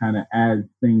COVID, and kind of as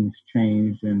things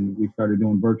changed and we started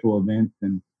doing virtual events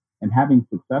and having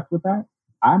success with that,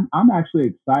 I'm actually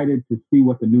excited to see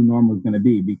what the new normal is going to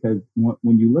be, because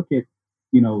when you look at,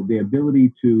 the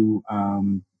ability to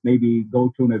maybe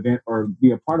go to an event or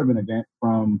be a part of an event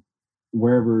from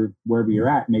wherever you're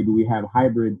at, maybe we have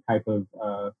hybrid type of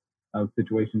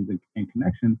situations and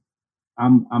connections.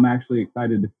 I'm actually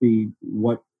excited to see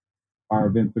what our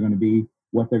events are going to be,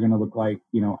 what they're going to look like,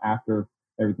 after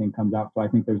everything comes out. So I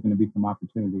think there's going to be some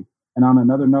opportunities. And on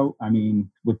another note, I mean,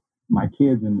 with my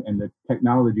kids and the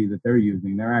technology that they're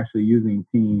using, they're actually using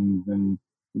Teams, and,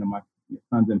 my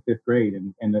son's in fifth grade,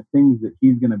 and the things that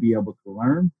he's going to be able to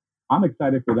learn, I'm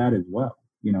excited for that as well,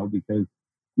 because,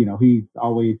 he's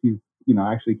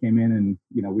actually came in and,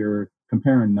 we were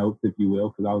comparing notes, if you will,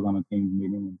 because I was on a Teams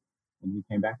meeting, and he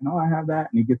came back and, I have that.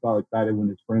 And he gets all excited when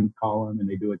his friends call him and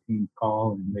they do a Teams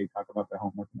call and they talk about their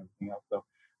homework and everything else. So,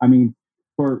 I mean,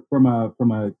 from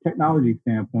a technology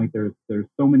standpoint, there's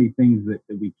so many things that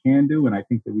we can do. And I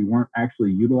think that we weren't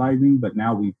actually utilizing, but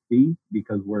now we see,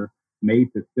 because we're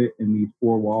made to sit in these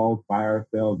four walls by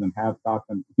ourselves and have thoughts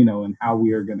and, and how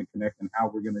we are going to connect and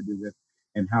how we're going to do this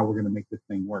and how we're going to make this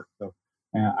thing work. So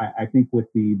I think with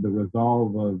the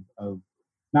resolve of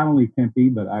not only Tempe,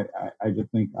 but I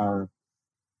just think our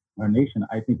nation,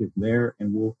 I think it's there,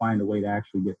 and we'll find a way to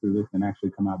actually get through this and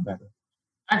actually come out better.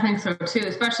 I think so too,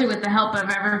 especially with the help of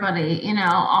everybody,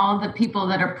 all the people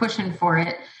that are pushing for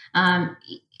it.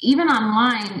 Even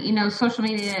online, social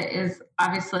media is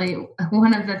obviously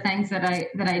one of the things that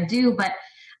I do, but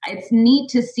it's neat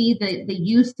to see the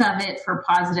use of it for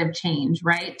positive change,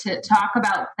 right? To talk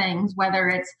about things, whether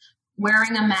it's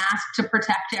wearing a mask to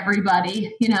protect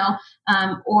everybody,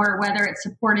 or whether it's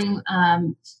supporting,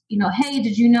 hey,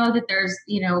 did you know that there's,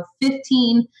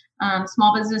 15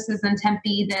 small businesses in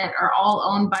Tempe that are all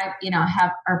owned by,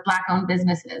 are Black owned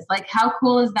businesses? Like, how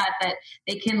cool is that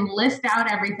they can list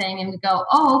out everything and go,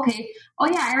 oh, okay. Oh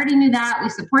yeah, I already knew that. We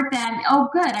support that. Oh,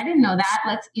 good. I didn't know that.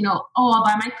 Let's, I'll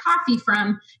buy my coffee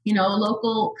from, a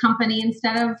local company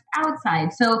instead of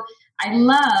outside. So I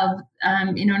love,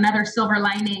 another silver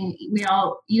lining. We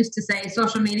all used to say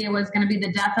social media was going to be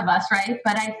the death of us, right?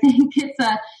 But I think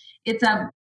it's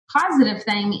a positive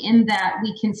thing in that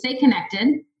we can stay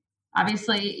connected.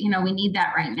 Obviously, we need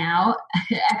that right now,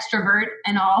 extrovert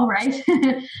and all, right?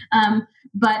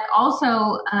 But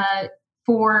also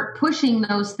for pushing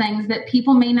those things that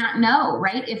people may not know,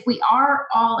 right? If we are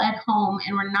all at home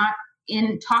and we're not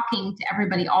in talking to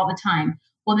everybody all the time,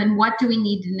 well, then what do we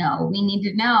need to know? We need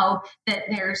to know that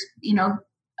there's,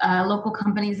 local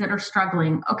companies that are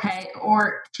struggling, okay,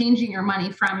 or changing your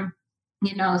money from,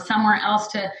 somewhere else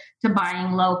to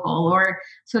buying local. Or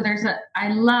so I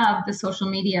love the social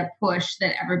media push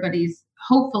that everybody's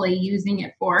hopefully using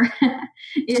it for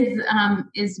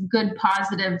is good,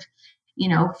 positive,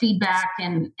 feedback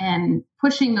and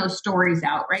pushing those stories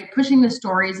out, right? Pushing the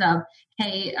stories of,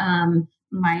 hey,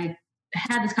 I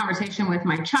had this conversation with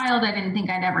my child. I didn't think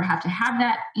I'd ever have to have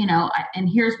that, and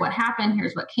here's what happened.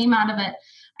 Here's what came out of it.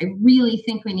 I really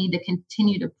think we need to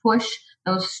continue to push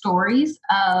those stories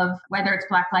of whether it's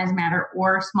Black Lives Matter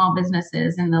or small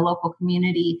businesses in the local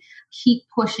community. Keep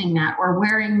pushing that, or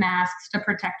wearing masks to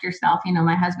protect yourself.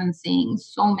 My husband's seeing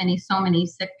so many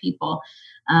sick people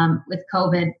with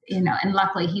COVID, and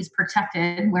luckily he's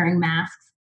protected wearing masks.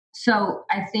 So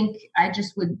I think I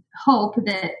just would hope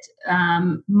that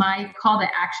my call to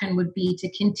action would be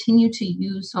to continue to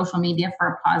use social media for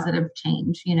a positive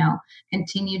change,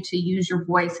 continue to use your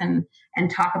voice and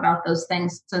talk about those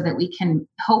things so that we can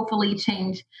hopefully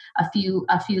change a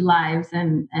few lives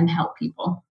and help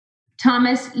people.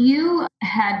 Thomas, you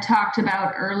had talked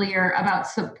about earlier about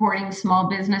supporting small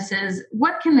businesses.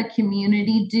 What can the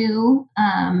community do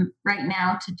right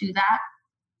now to do that?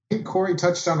 I think Corey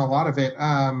touched on a lot of it.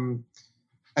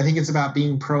 I think it's about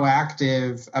being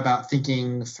proactive, about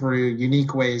thinking through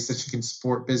unique ways that you can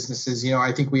support businesses.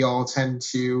 I think we all tend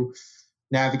to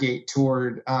navigate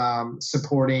toward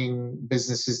supporting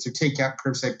businesses through takeout,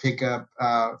 curbside pickup,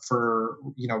 for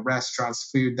restaurants,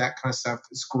 food, that kind of stuff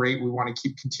is great. We want to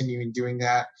keep continuing doing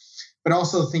that, but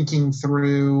also thinking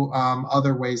through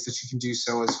other ways that you can do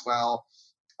so as well.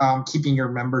 Keeping your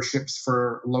memberships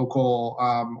for local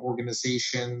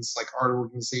organizations like art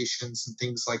organizations and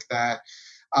things like that.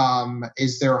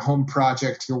 Is there a home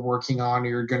project you're working on or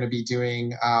you're going to be doing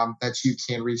that you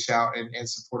can reach out and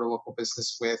support a local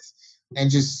business with? And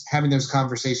just having those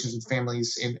conversations with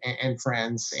families and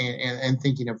friends and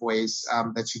thinking of ways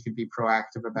that you could be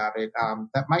proactive about it.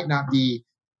 That might not be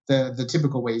the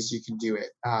typical ways you can do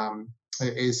it,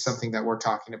 is something that we're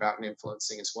talking about and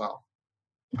influencing as well.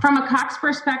 From a Cox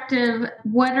perspective,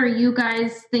 what are you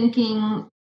guys thinking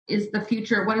is the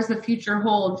future? What does the future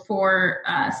hold for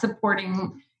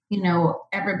supporting,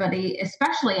 everybody,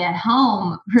 especially at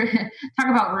home? Talk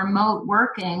about remote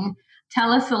working.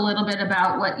 Tell us a little bit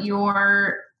about what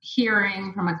you're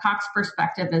hearing from a Cox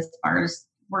perspective as far as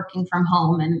working from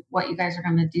home and what you guys are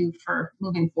going to do for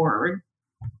moving forward.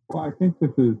 Well, I think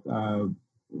this has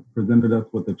presented us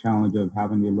with the challenge of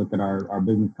having to look at our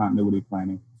business continuity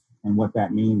planning and what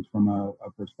that means from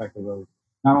a perspective of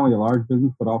not only a large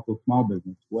business, but also small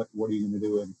business. What are you going to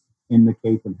do in the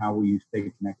case, and how will you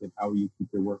stay connected? How will you keep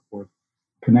your workforce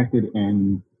connected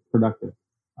and productive?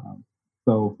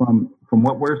 So from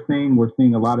what we're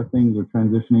seeing a lot of things are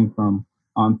transitioning from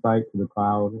on-site to the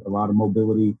cloud, a lot of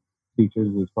mobility features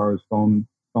as far as phone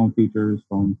features,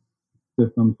 phone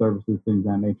system services, things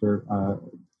of that nature.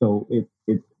 So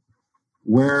it's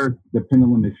where the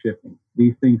pendulum is shifting.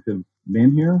 These things have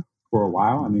been here for a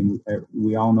while. I mean,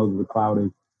 we all know that the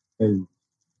cloud has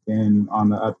been on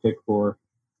the uptick for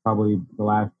probably the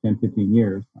last 10, 15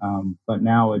 years. But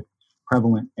now it's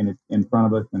prevalent and it's in front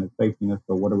of us and it's facing us.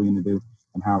 So what are we going to do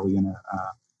and how are we going to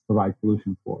provide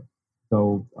solutions for it?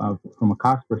 So from a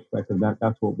cost perspective,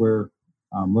 that's what we're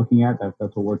looking at.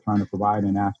 That's what we're trying to provide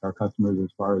and ask our customers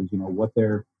as far as, what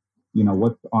they're,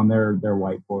 what's on their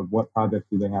whiteboard, what projects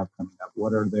do they have coming up?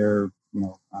 What are their,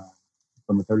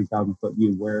 from a 30,000 foot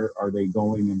view, where are they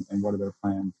going and what are their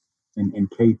plans in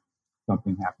case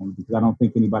something happens? Because I don't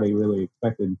think anybody really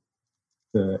expected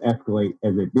to escalate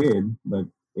as it did, but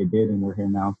it did, and we're here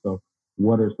now. So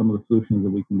what are some of the solutions that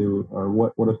we can do, or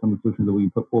what are some of the solutions that we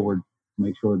can put forward to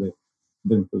make sure that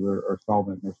businesses are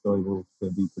solvent and they're still able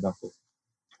to be productive?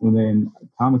 And then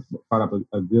Thomas brought up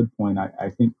a good point.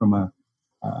 I think from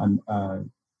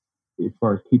as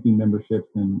far as keeping memberships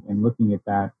and looking at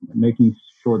that, making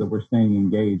sure that we're staying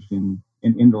engaged in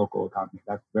the local economy.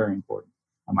 That's very important.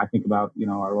 I think about,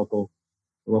 our local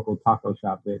taco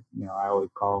shop that, I always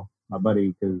call my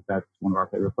buddy because that's one of our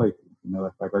favorite places.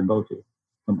 That's like our go-to.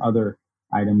 Some other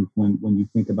items when you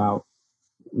think about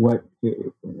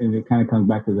and it kind of comes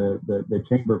back to the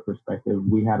chamber perspective.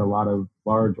 We had a lot of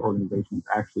large organizations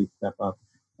actually step up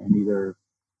and either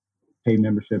pay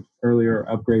memberships earlier,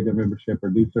 upgrade their membership, or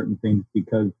do certain things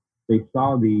because they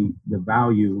saw the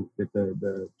value that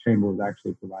the chamber was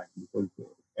actually providing. Because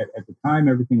at the time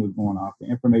everything was going off, the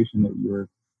information that you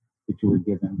were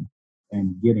given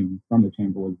and getting from the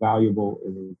chamber was valuable.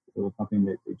 It was something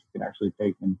that you could actually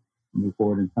take and move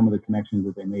forward. And some of the connections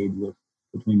that they made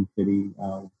between the city,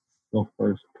 Gulf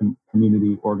First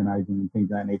community organizing and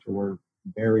things of that nature were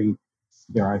very,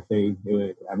 dare I say,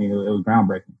 it was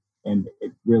groundbreaking. And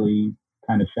it really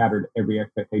kind of shattered every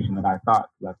expectation that I thought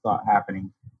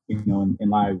happening, in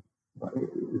live.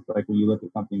 It's like when you look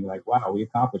at something, you're like, wow, we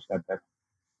accomplished that. That's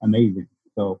amazing.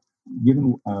 So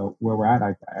given where we're at,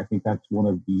 I think that's one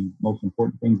of the most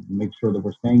important things, to make sure that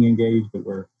we're staying engaged, that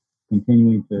we're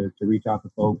continuing to reach out to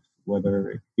folks,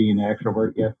 whether it's being an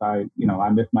extrovert. Yes, I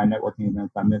miss my networking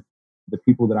events. I miss the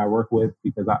people that I work with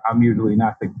because I'm usually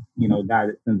not the guy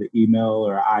that sends an email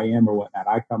or IM or whatnot.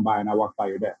 I come by and I walk by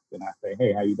your desk and I say,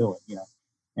 hey, how you doing?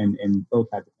 And those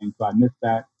types of things. So I miss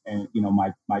that, and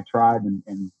my tribe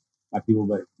and my people.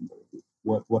 But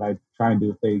what I try and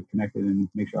do is stay connected and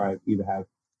make sure I either have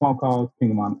phone calls, ping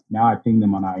them on. Now I ping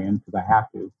them on IM because I have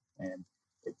to, and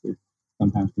it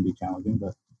sometimes can be challenging. But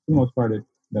for the most part,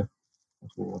 that's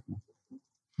what we're working on.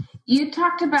 You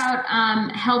talked about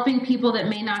helping people that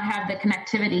may not have the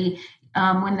connectivity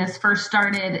when this first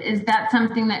started. Is that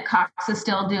something that Cox is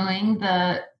still doing,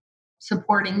 the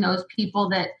supporting those people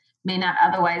that may not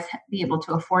otherwise be able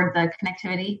to afford the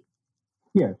connectivity?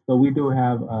 Yeah, so we do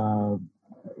have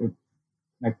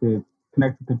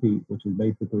Connect to Compete, which is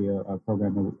basically a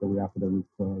program that we offer that is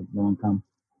for low-income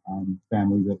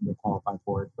families that qualify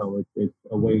for it. So it's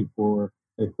a way for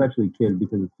especially kids,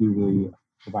 because it's usually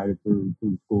provided through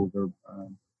schools, or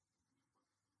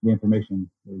the information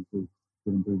is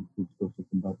given through the school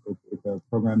system. But it's a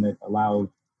program that allows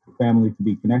families to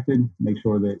be connected, make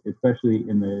sure that, especially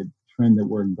in the trend that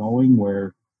we're going,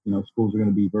 where schools are going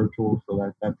to be virtual, so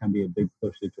that can be a big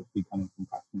push that you'll see coming from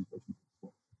Cox Communications.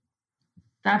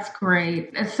 That's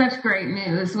great. It's such great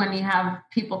news when you have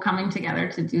people coming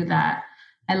together to do that.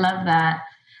 I love that.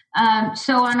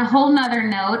 So on a whole nother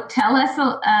note, tell us,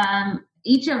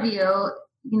 each of you,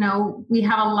 we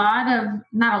have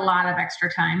not a lot of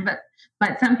extra time,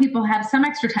 but some people have some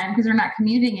extra time because they're not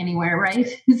commuting anywhere, right?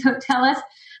 So tell us,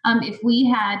 if we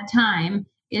had time,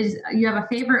 you have a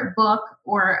favorite book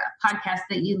or a podcast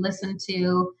that you listen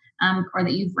to, or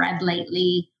that you've read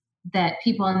lately, that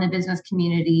people in the business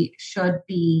community should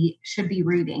be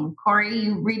reading? Corey,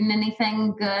 you reading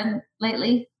anything good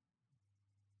lately?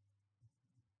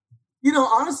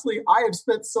 Honestly, I have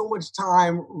spent so much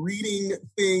time reading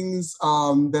things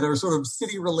that are sort of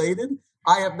city related.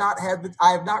 I have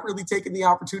not really taken the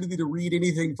opportunity to read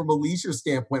anything from a leisure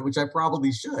standpoint, which I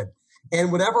probably should.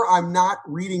 And whenever I'm not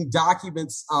reading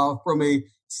documents from a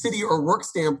city or work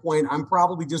standpoint, I'm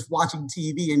probably just watching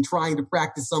TV and trying to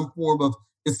practice some form of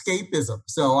escapism.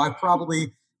 So I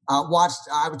probably watched,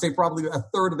 I would say, probably a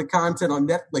third of the content on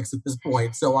Netflix at this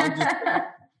point. So I'm just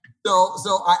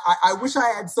So I wish I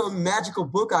had some magical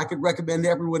book I could recommend to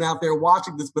everyone out there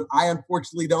watching this, but I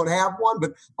unfortunately don't have one.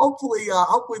 But hopefully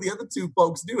the other two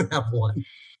folks do have one.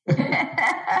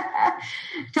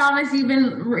 Thomas, you've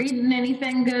been reading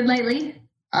anything good lately?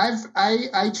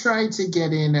 I tried to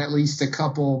get in at least a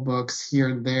couple books here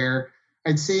and there.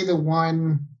 I'd say the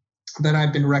one that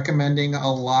I've been recommending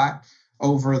a lot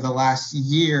over the last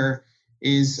year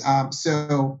is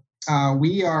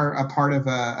we are a part of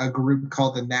a group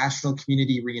called the National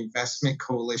Community Reinvestment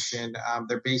Coalition.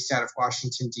 They're based out of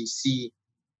Washington, D.C.,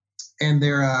 and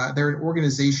they're an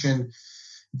organization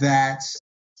that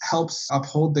helps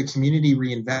uphold the Community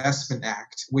Reinvestment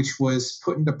Act, which was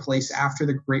put into place after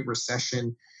the Great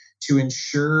Recession to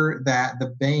ensure that the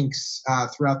banks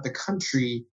throughout the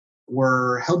country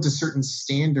were held to certain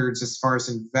standards as far as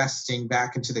investing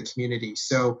back into the community.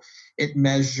 So it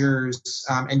measures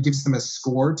and gives them a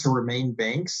score to remain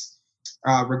banks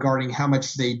regarding how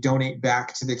much they donate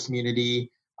back to the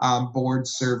community, board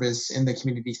service in the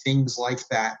community, things like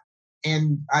that.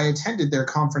 And I attended their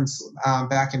conference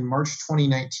back in March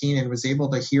 2019 and was able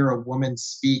to hear a woman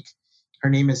speak. Her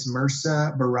name is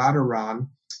Mirza Baradaran,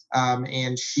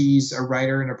 and she's a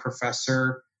writer and a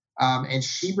professor. And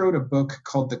she wrote a book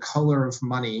called The Color of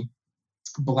Money,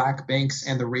 Black Banks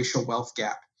and the Racial Wealth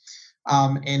Gap.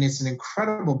 And it's an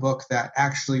incredible book that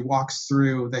actually walks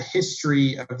through the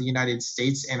history of the United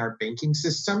States and our banking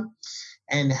system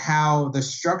and how the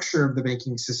structure of the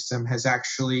banking system has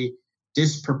actually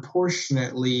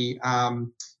disproportionately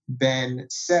been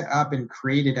set up and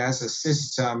created as a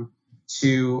system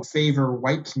to favor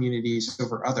white communities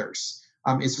over others.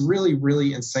 It's really,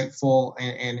 really insightful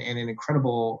and an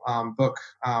incredible book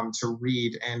to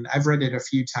read. And I've read it a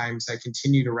few times. I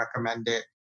continue to recommend it.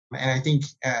 And I think,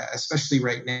 especially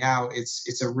right now,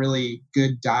 it's a really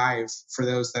good dive for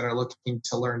those that are looking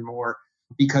to learn more,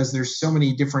 because there's so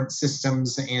many different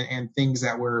systems and things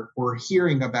that we're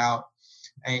hearing about.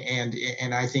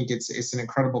 And I think it's an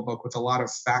incredible book with a lot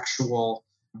of factual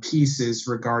pieces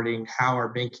regarding how our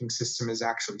banking system is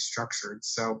actually structured.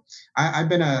 So I've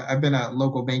been a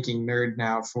local banking nerd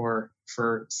now for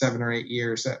 7 or 8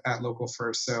 years at Local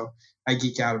First. So I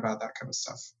geek out about that kind of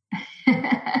stuff.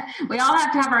 We all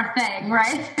have to have our thing,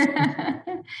 right?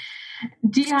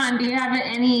 Jihan, do you have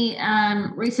any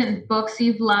recent books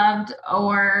you've loved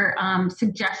or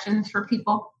suggestions for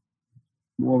people?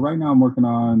 Well, right now I'm working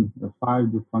on the 5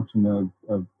 dysfunction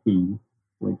of teens,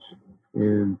 which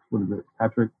is,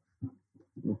 Patrick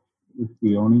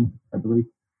Lencioni, I believe.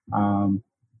 And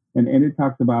it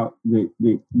talks about that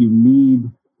you need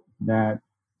that,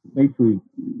 basically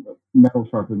metal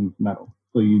sharpens metal.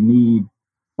 So you need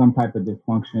some type of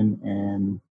dysfunction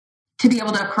and to be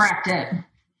able to correct it.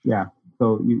 Yeah.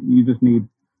 So you just need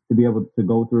to be able to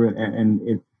go through it. And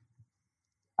it's,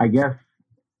 I guess,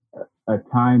 a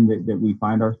time that we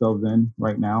find ourselves in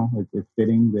right now. It's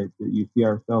fitting that you see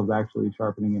ourselves actually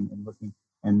sharpening and looking.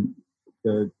 And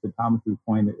to Thomas's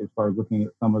point, as far as looking at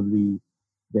some of the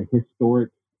historic,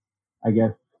 I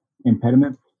guess,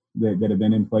 impediments that have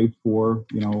been in place for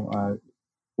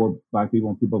Black people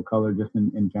and people of color, just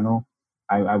in general,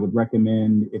 I would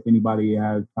recommend, if anybody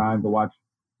has time to watch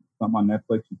something on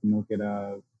Netflix, you can look at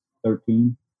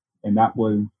 13, and that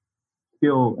was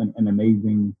still an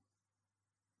amazing,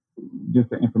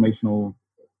 just an informational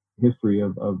history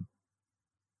of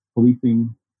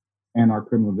policing and our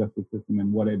criminal justice system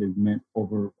and what it has meant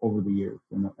over the years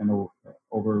and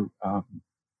over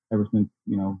ever since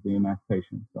the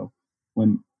emancipation. So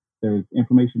when there's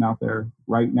information out there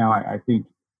right now, I think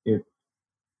it's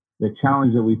the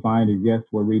challenge that we find is, yes,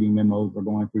 we're reading memos, we're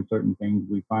going through certain things,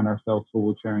 we find ourselves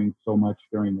soul sharing so much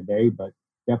during the day, but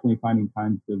definitely finding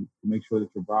time to make sure that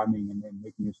you're broadening and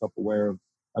making yourself aware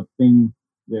of things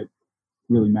that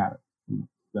really matter.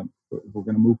 If we're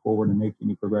going to move forward and make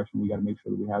any progression, we got to make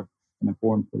sure that we have an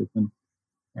informed citizen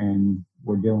and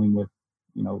we're dealing with,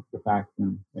 the facts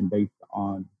and based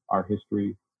on our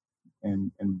history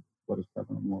and what is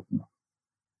prevalent in the world.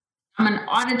 I'm an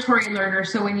auditory learner,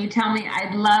 so when you tell me,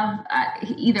 I'd love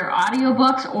either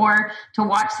audiobooks or to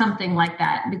watch something like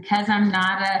that, because I'm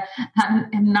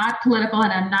not political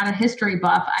and I'm not a history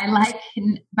buff.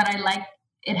 But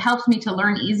it helps me to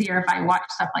learn easier if I watch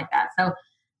stuff like that. So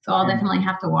I'll definitely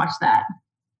have to watch that.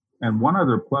 And one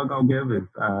other plug I'll give is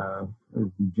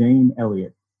Jane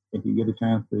Elliott. If you get a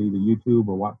chance to either YouTube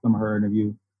or watch some of her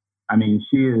interviews, I mean,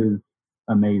 she is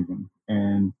amazing.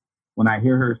 And when I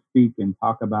hear her speak and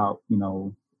talk about,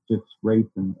 just race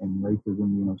and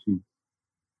racism, she's,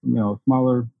 a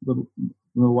smaller little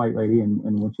white lady. And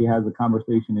when she has a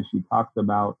conversation and she talks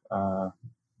about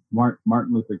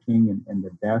Martin Luther King and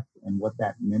the death and what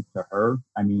that meant to her,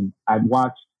 I mean, I've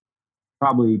watched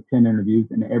probably 10 interviews,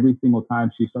 and every single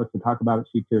time she starts to talk about it,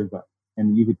 she tears up.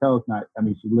 And you could tell it's not, I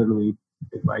mean, she literally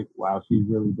is like, wow, she's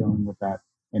really dealing with that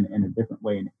in a different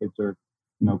way. And it hits her,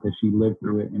 because she lived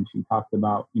through it, and she talked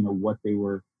about, what they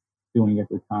were doing at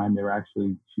the time.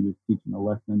 She was teaching a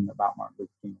lesson about Martin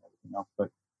Luther King and everything else. But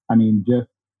I mean, just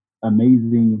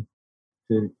amazing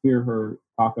to hear her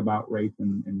talk about race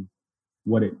and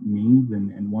what it means.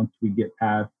 And once we get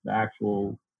past the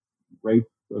actual race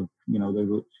of,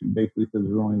 she basically says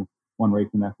there's only one race,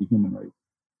 and that's the human race.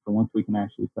 So once we can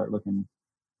actually start looking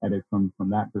at it from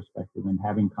that perspective and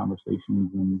having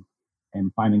conversations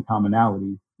and finding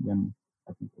commonalities, then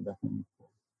I think we're definitely.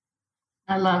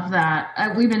 I love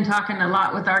that. We've been talking a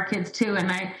lot with our kids too.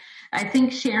 And I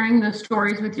think sharing those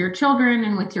stories with your children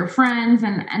and with your friends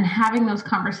and having those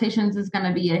conversations is going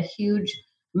to be a huge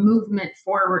movement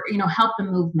forward, help the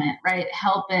movement, right?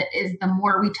 Help it is the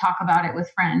more we talk about it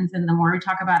with friends and the more we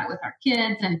talk about it with our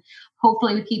kids. And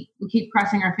hopefully we keep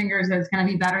crossing our fingers that it's going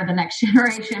to be better the next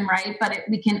generation, right? But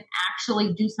we can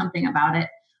actually do something about it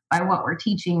by what we're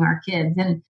teaching our kids.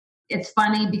 And it's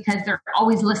funny because they're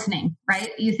always listening,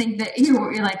 right? You think that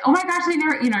you're like, oh my gosh, they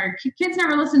never, your kids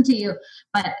never listen to you.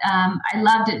 But I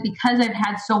loved it because I've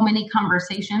had so many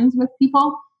conversations with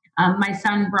people. My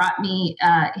son brought me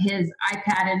his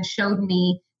iPad and showed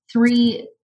me 3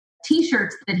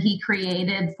 T-shirts that he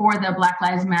created for the Black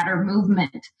Lives Matter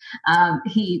movement.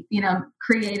 He,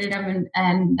 created them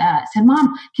and said,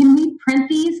 "Mom, can we print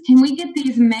these? Can we get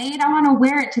these made? I want to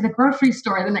wear it to the grocery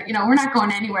store." And we're not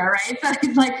going anywhere, right? So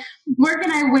he's like, "Where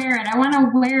can I wear it? I want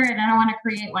to wear it and I want to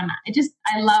create one."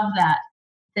 I love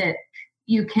that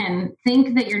you can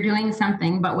think that you're doing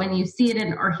something, but when you see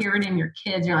it or hear it in your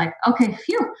kids, you're like, okay,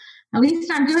 phew, at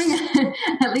least I'm doing it.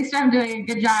 At least I'm doing a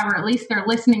good job, or at least they're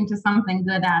listening to something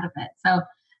good out of it. So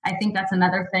I think that's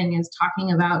another thing is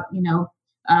talking about,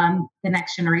 the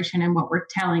next generation and what we're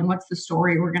telling, what's the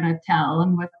story we're going to tell,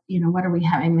 and what are we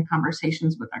having the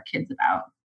conversations with our kids about.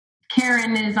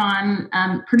 Karen is on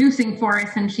producing for us,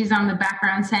 and she's on the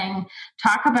background saying,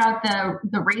 talk about the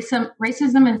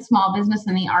racism in small business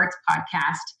and the arts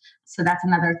podcast. So that's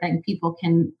another thing people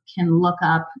can look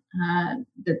up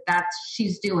that's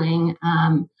she's doing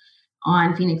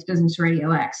on Phoenix Business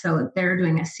Radio X. So they're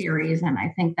doing a series, and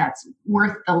I think that's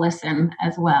worth the listen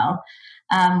as well.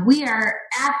 We are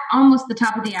at almost the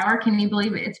top of the hour. Can you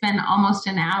believe it? It's been almost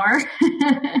an hour.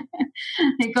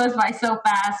 It goes by so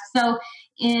fast. So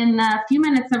in a few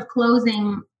minutes of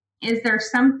closing, is there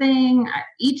something,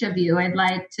 each of you, I'd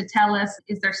like to tell us,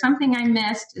 is there something I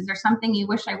missed? Is there something you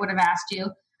wish I would have asked you?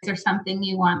 Is there something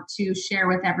you want to share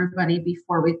with everybody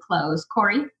before we close?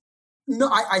 Corey? No,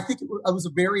 I think it was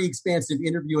a very expansive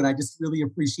interview, and I just really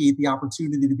appreciate the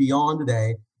opportunity to be on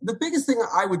today. The biggest thing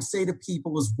I would say to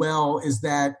people as well is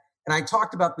that, and I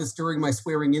talked about this during my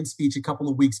swearing-in speech a couple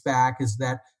of weeks back, is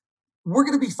that we're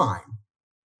going to be fine.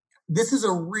 This is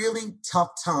a really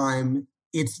tough time.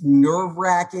 It's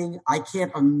nerve-wracking. I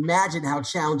can't imagine how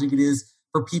challenging it is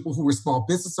for people who are small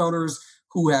business owners,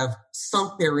 who have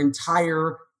sunk their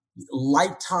entire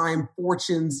lifetime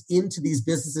fortunes into these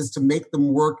businesses to make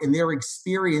them work, and they're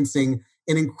experiencing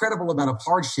an incredible amount of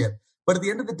hardship. But at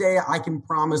the end of the day, I can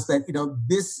promise that,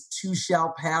 this too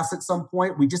shall pass at some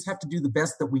point. We just have to do the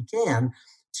best that we can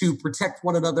to protect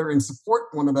one another and support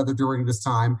one another during this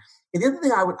time. And the other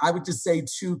thing I would just say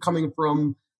too, coming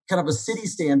from kind of a city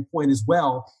standpoint as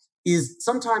well, is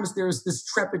sometimes there's this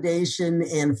trepidation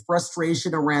and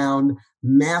frustration around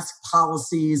mask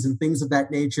policies and things of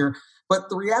that nature. But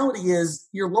the reality is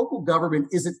your local government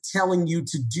isn't telling you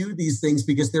to do these things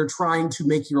because they're trying to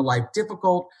make your life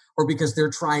difficult or because they're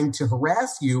trying to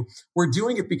harass you. We're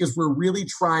doing it because we're really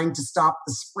trying to stop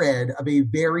the spread of a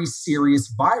very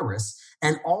serious virus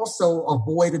and also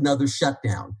avoid another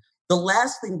shutdown. The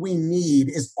last thing we need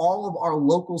is all of our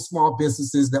local small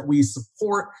businesses that we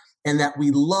support and that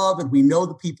we love, and we know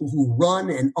the people who run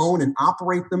and own and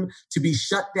operate them, to be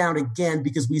shut down again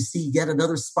because we see yet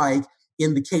another spike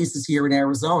in the cases here in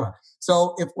Arizona.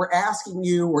 So if we're asking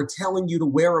you or telling you to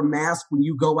wear a mask when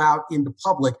you go out into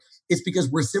public, it's because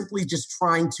we're simply just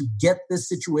trying to get this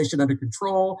situation under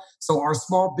control so our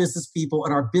small business people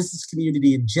and our business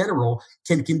community in general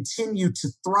can continue to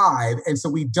thrive. And so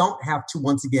we don't have to,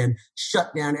 once again,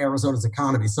 shut down Arizona's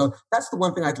economy. So that's the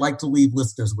one thing I'd like to leave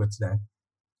listeners with today.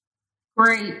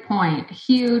 Great point.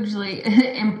 Hugely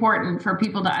important for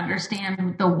people to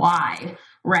understand the why,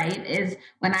 right? Is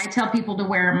when I tell people to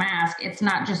wear a mask, it's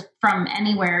not just from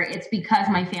anywhere. It's because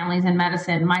my family's in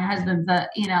medicine. My husband's a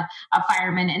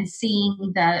fireman, and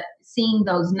seeing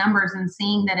those numbers and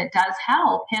seeing that it does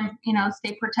help him,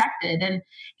 stay protected.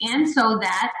 And so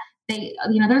that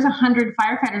there's 100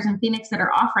 firefighters in Phoenix that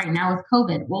are off right now with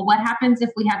COVID. Well, what happens if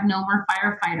we have no more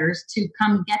firefighters to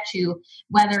come get you,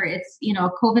 whether it's, a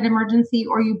COVID emergency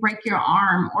or you break your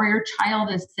arm or your child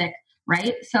is sick,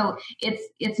 right? So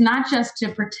it's not just to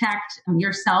protect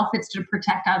yourself, it's to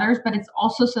protect others, but it's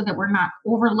also so that we're not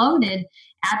overloaded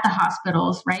at the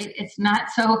hospitals, right? It's not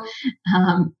so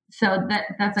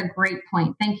that's a great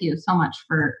point. Thank you so much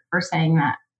for saying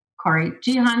that, Corey.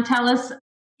 Jihan, tell us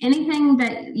anything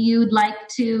that you'd like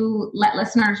to let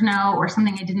listeners know or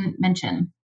something I didn't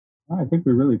mention. I think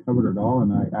we really covered it all.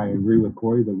 And I agree with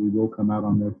Corey that we will come out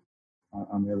on this,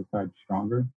 on the other side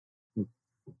stronger. It's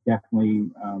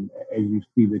definitely, as you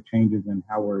see the changes in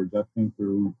how we're adjusting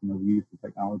through, the use of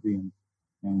technology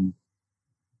and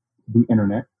the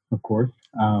internet, of course,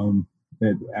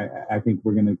 that I think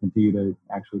we're going to continue to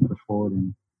actually push forward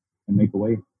and make a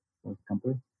way for us to come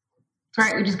through. That's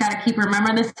right. We just got to keep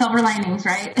remember the silver linings,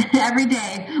 right? Every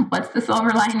day. What's the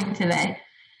silver lining today?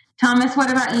 Thomas, what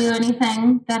about you?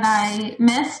 Anything that I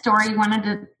missed or you wanted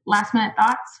to last minute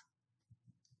thoughts?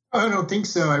 I don't think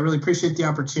so. I really appreciate the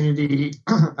opportunity.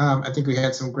 I think we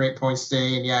had some great points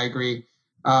today, and I agree.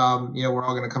 We're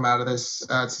all going to come out of this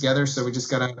together. So we just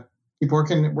got to keep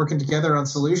working together on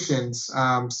solutions.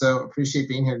 So appreciate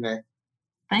being here today.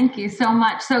 Thank you so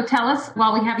much. So tell us,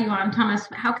 while we have you on, Thomas,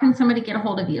 how can somebody get a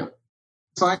hold of you?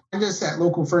 Find us at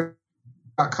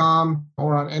localfirst.com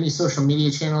or on any social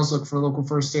media channels. Look for Local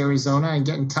First Arizona and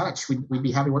get in touch. We'd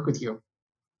be happy to work with you.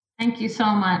 Thank you so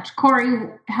much. Corey,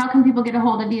 how can people get a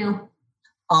hold of you?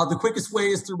 The quickest way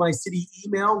is through my city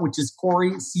email, which is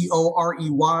Corey, COREY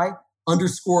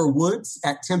 _Woods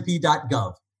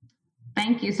 @tempe.gov.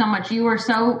 Thank you so much. You were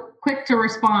so quick to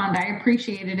respond. I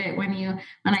appreciated it when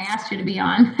I asked you to be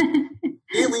on.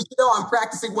 At least I'm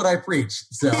practicing what I preach.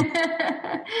 So,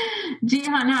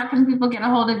 Jihan, how can people get a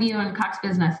hold of you in Cox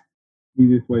Business?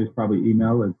 Easiest way is probably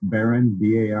email. It's Baron,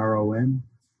 BARON,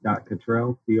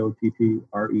 .Cottrell,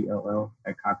 COTTRELL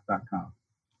 @Cox.com.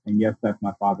 And yes, that's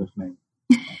my father's name.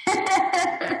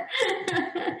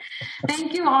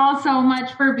 Thank you all so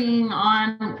much for being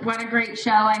on. What a great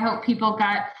show. I hope people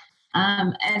got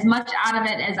as much out of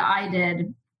it as I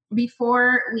did.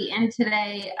 Before we end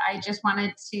today, I just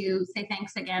wanted to say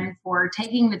thanks again for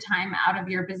taking the time out of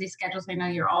your busy schedules. I know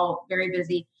you're all very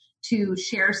busy to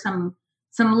share some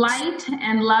light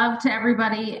and love to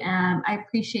everybody. I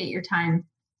appreciate your time.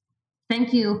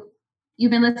 Thank you.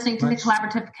 You've been listening to the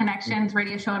Collaborative Connections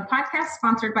radio show and podcast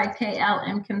sponsored by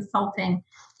KLM Consulting.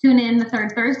 Tune in the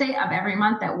third Thursday of every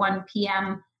month at 1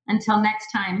 p.m. Until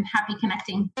next time, happy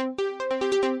connecting.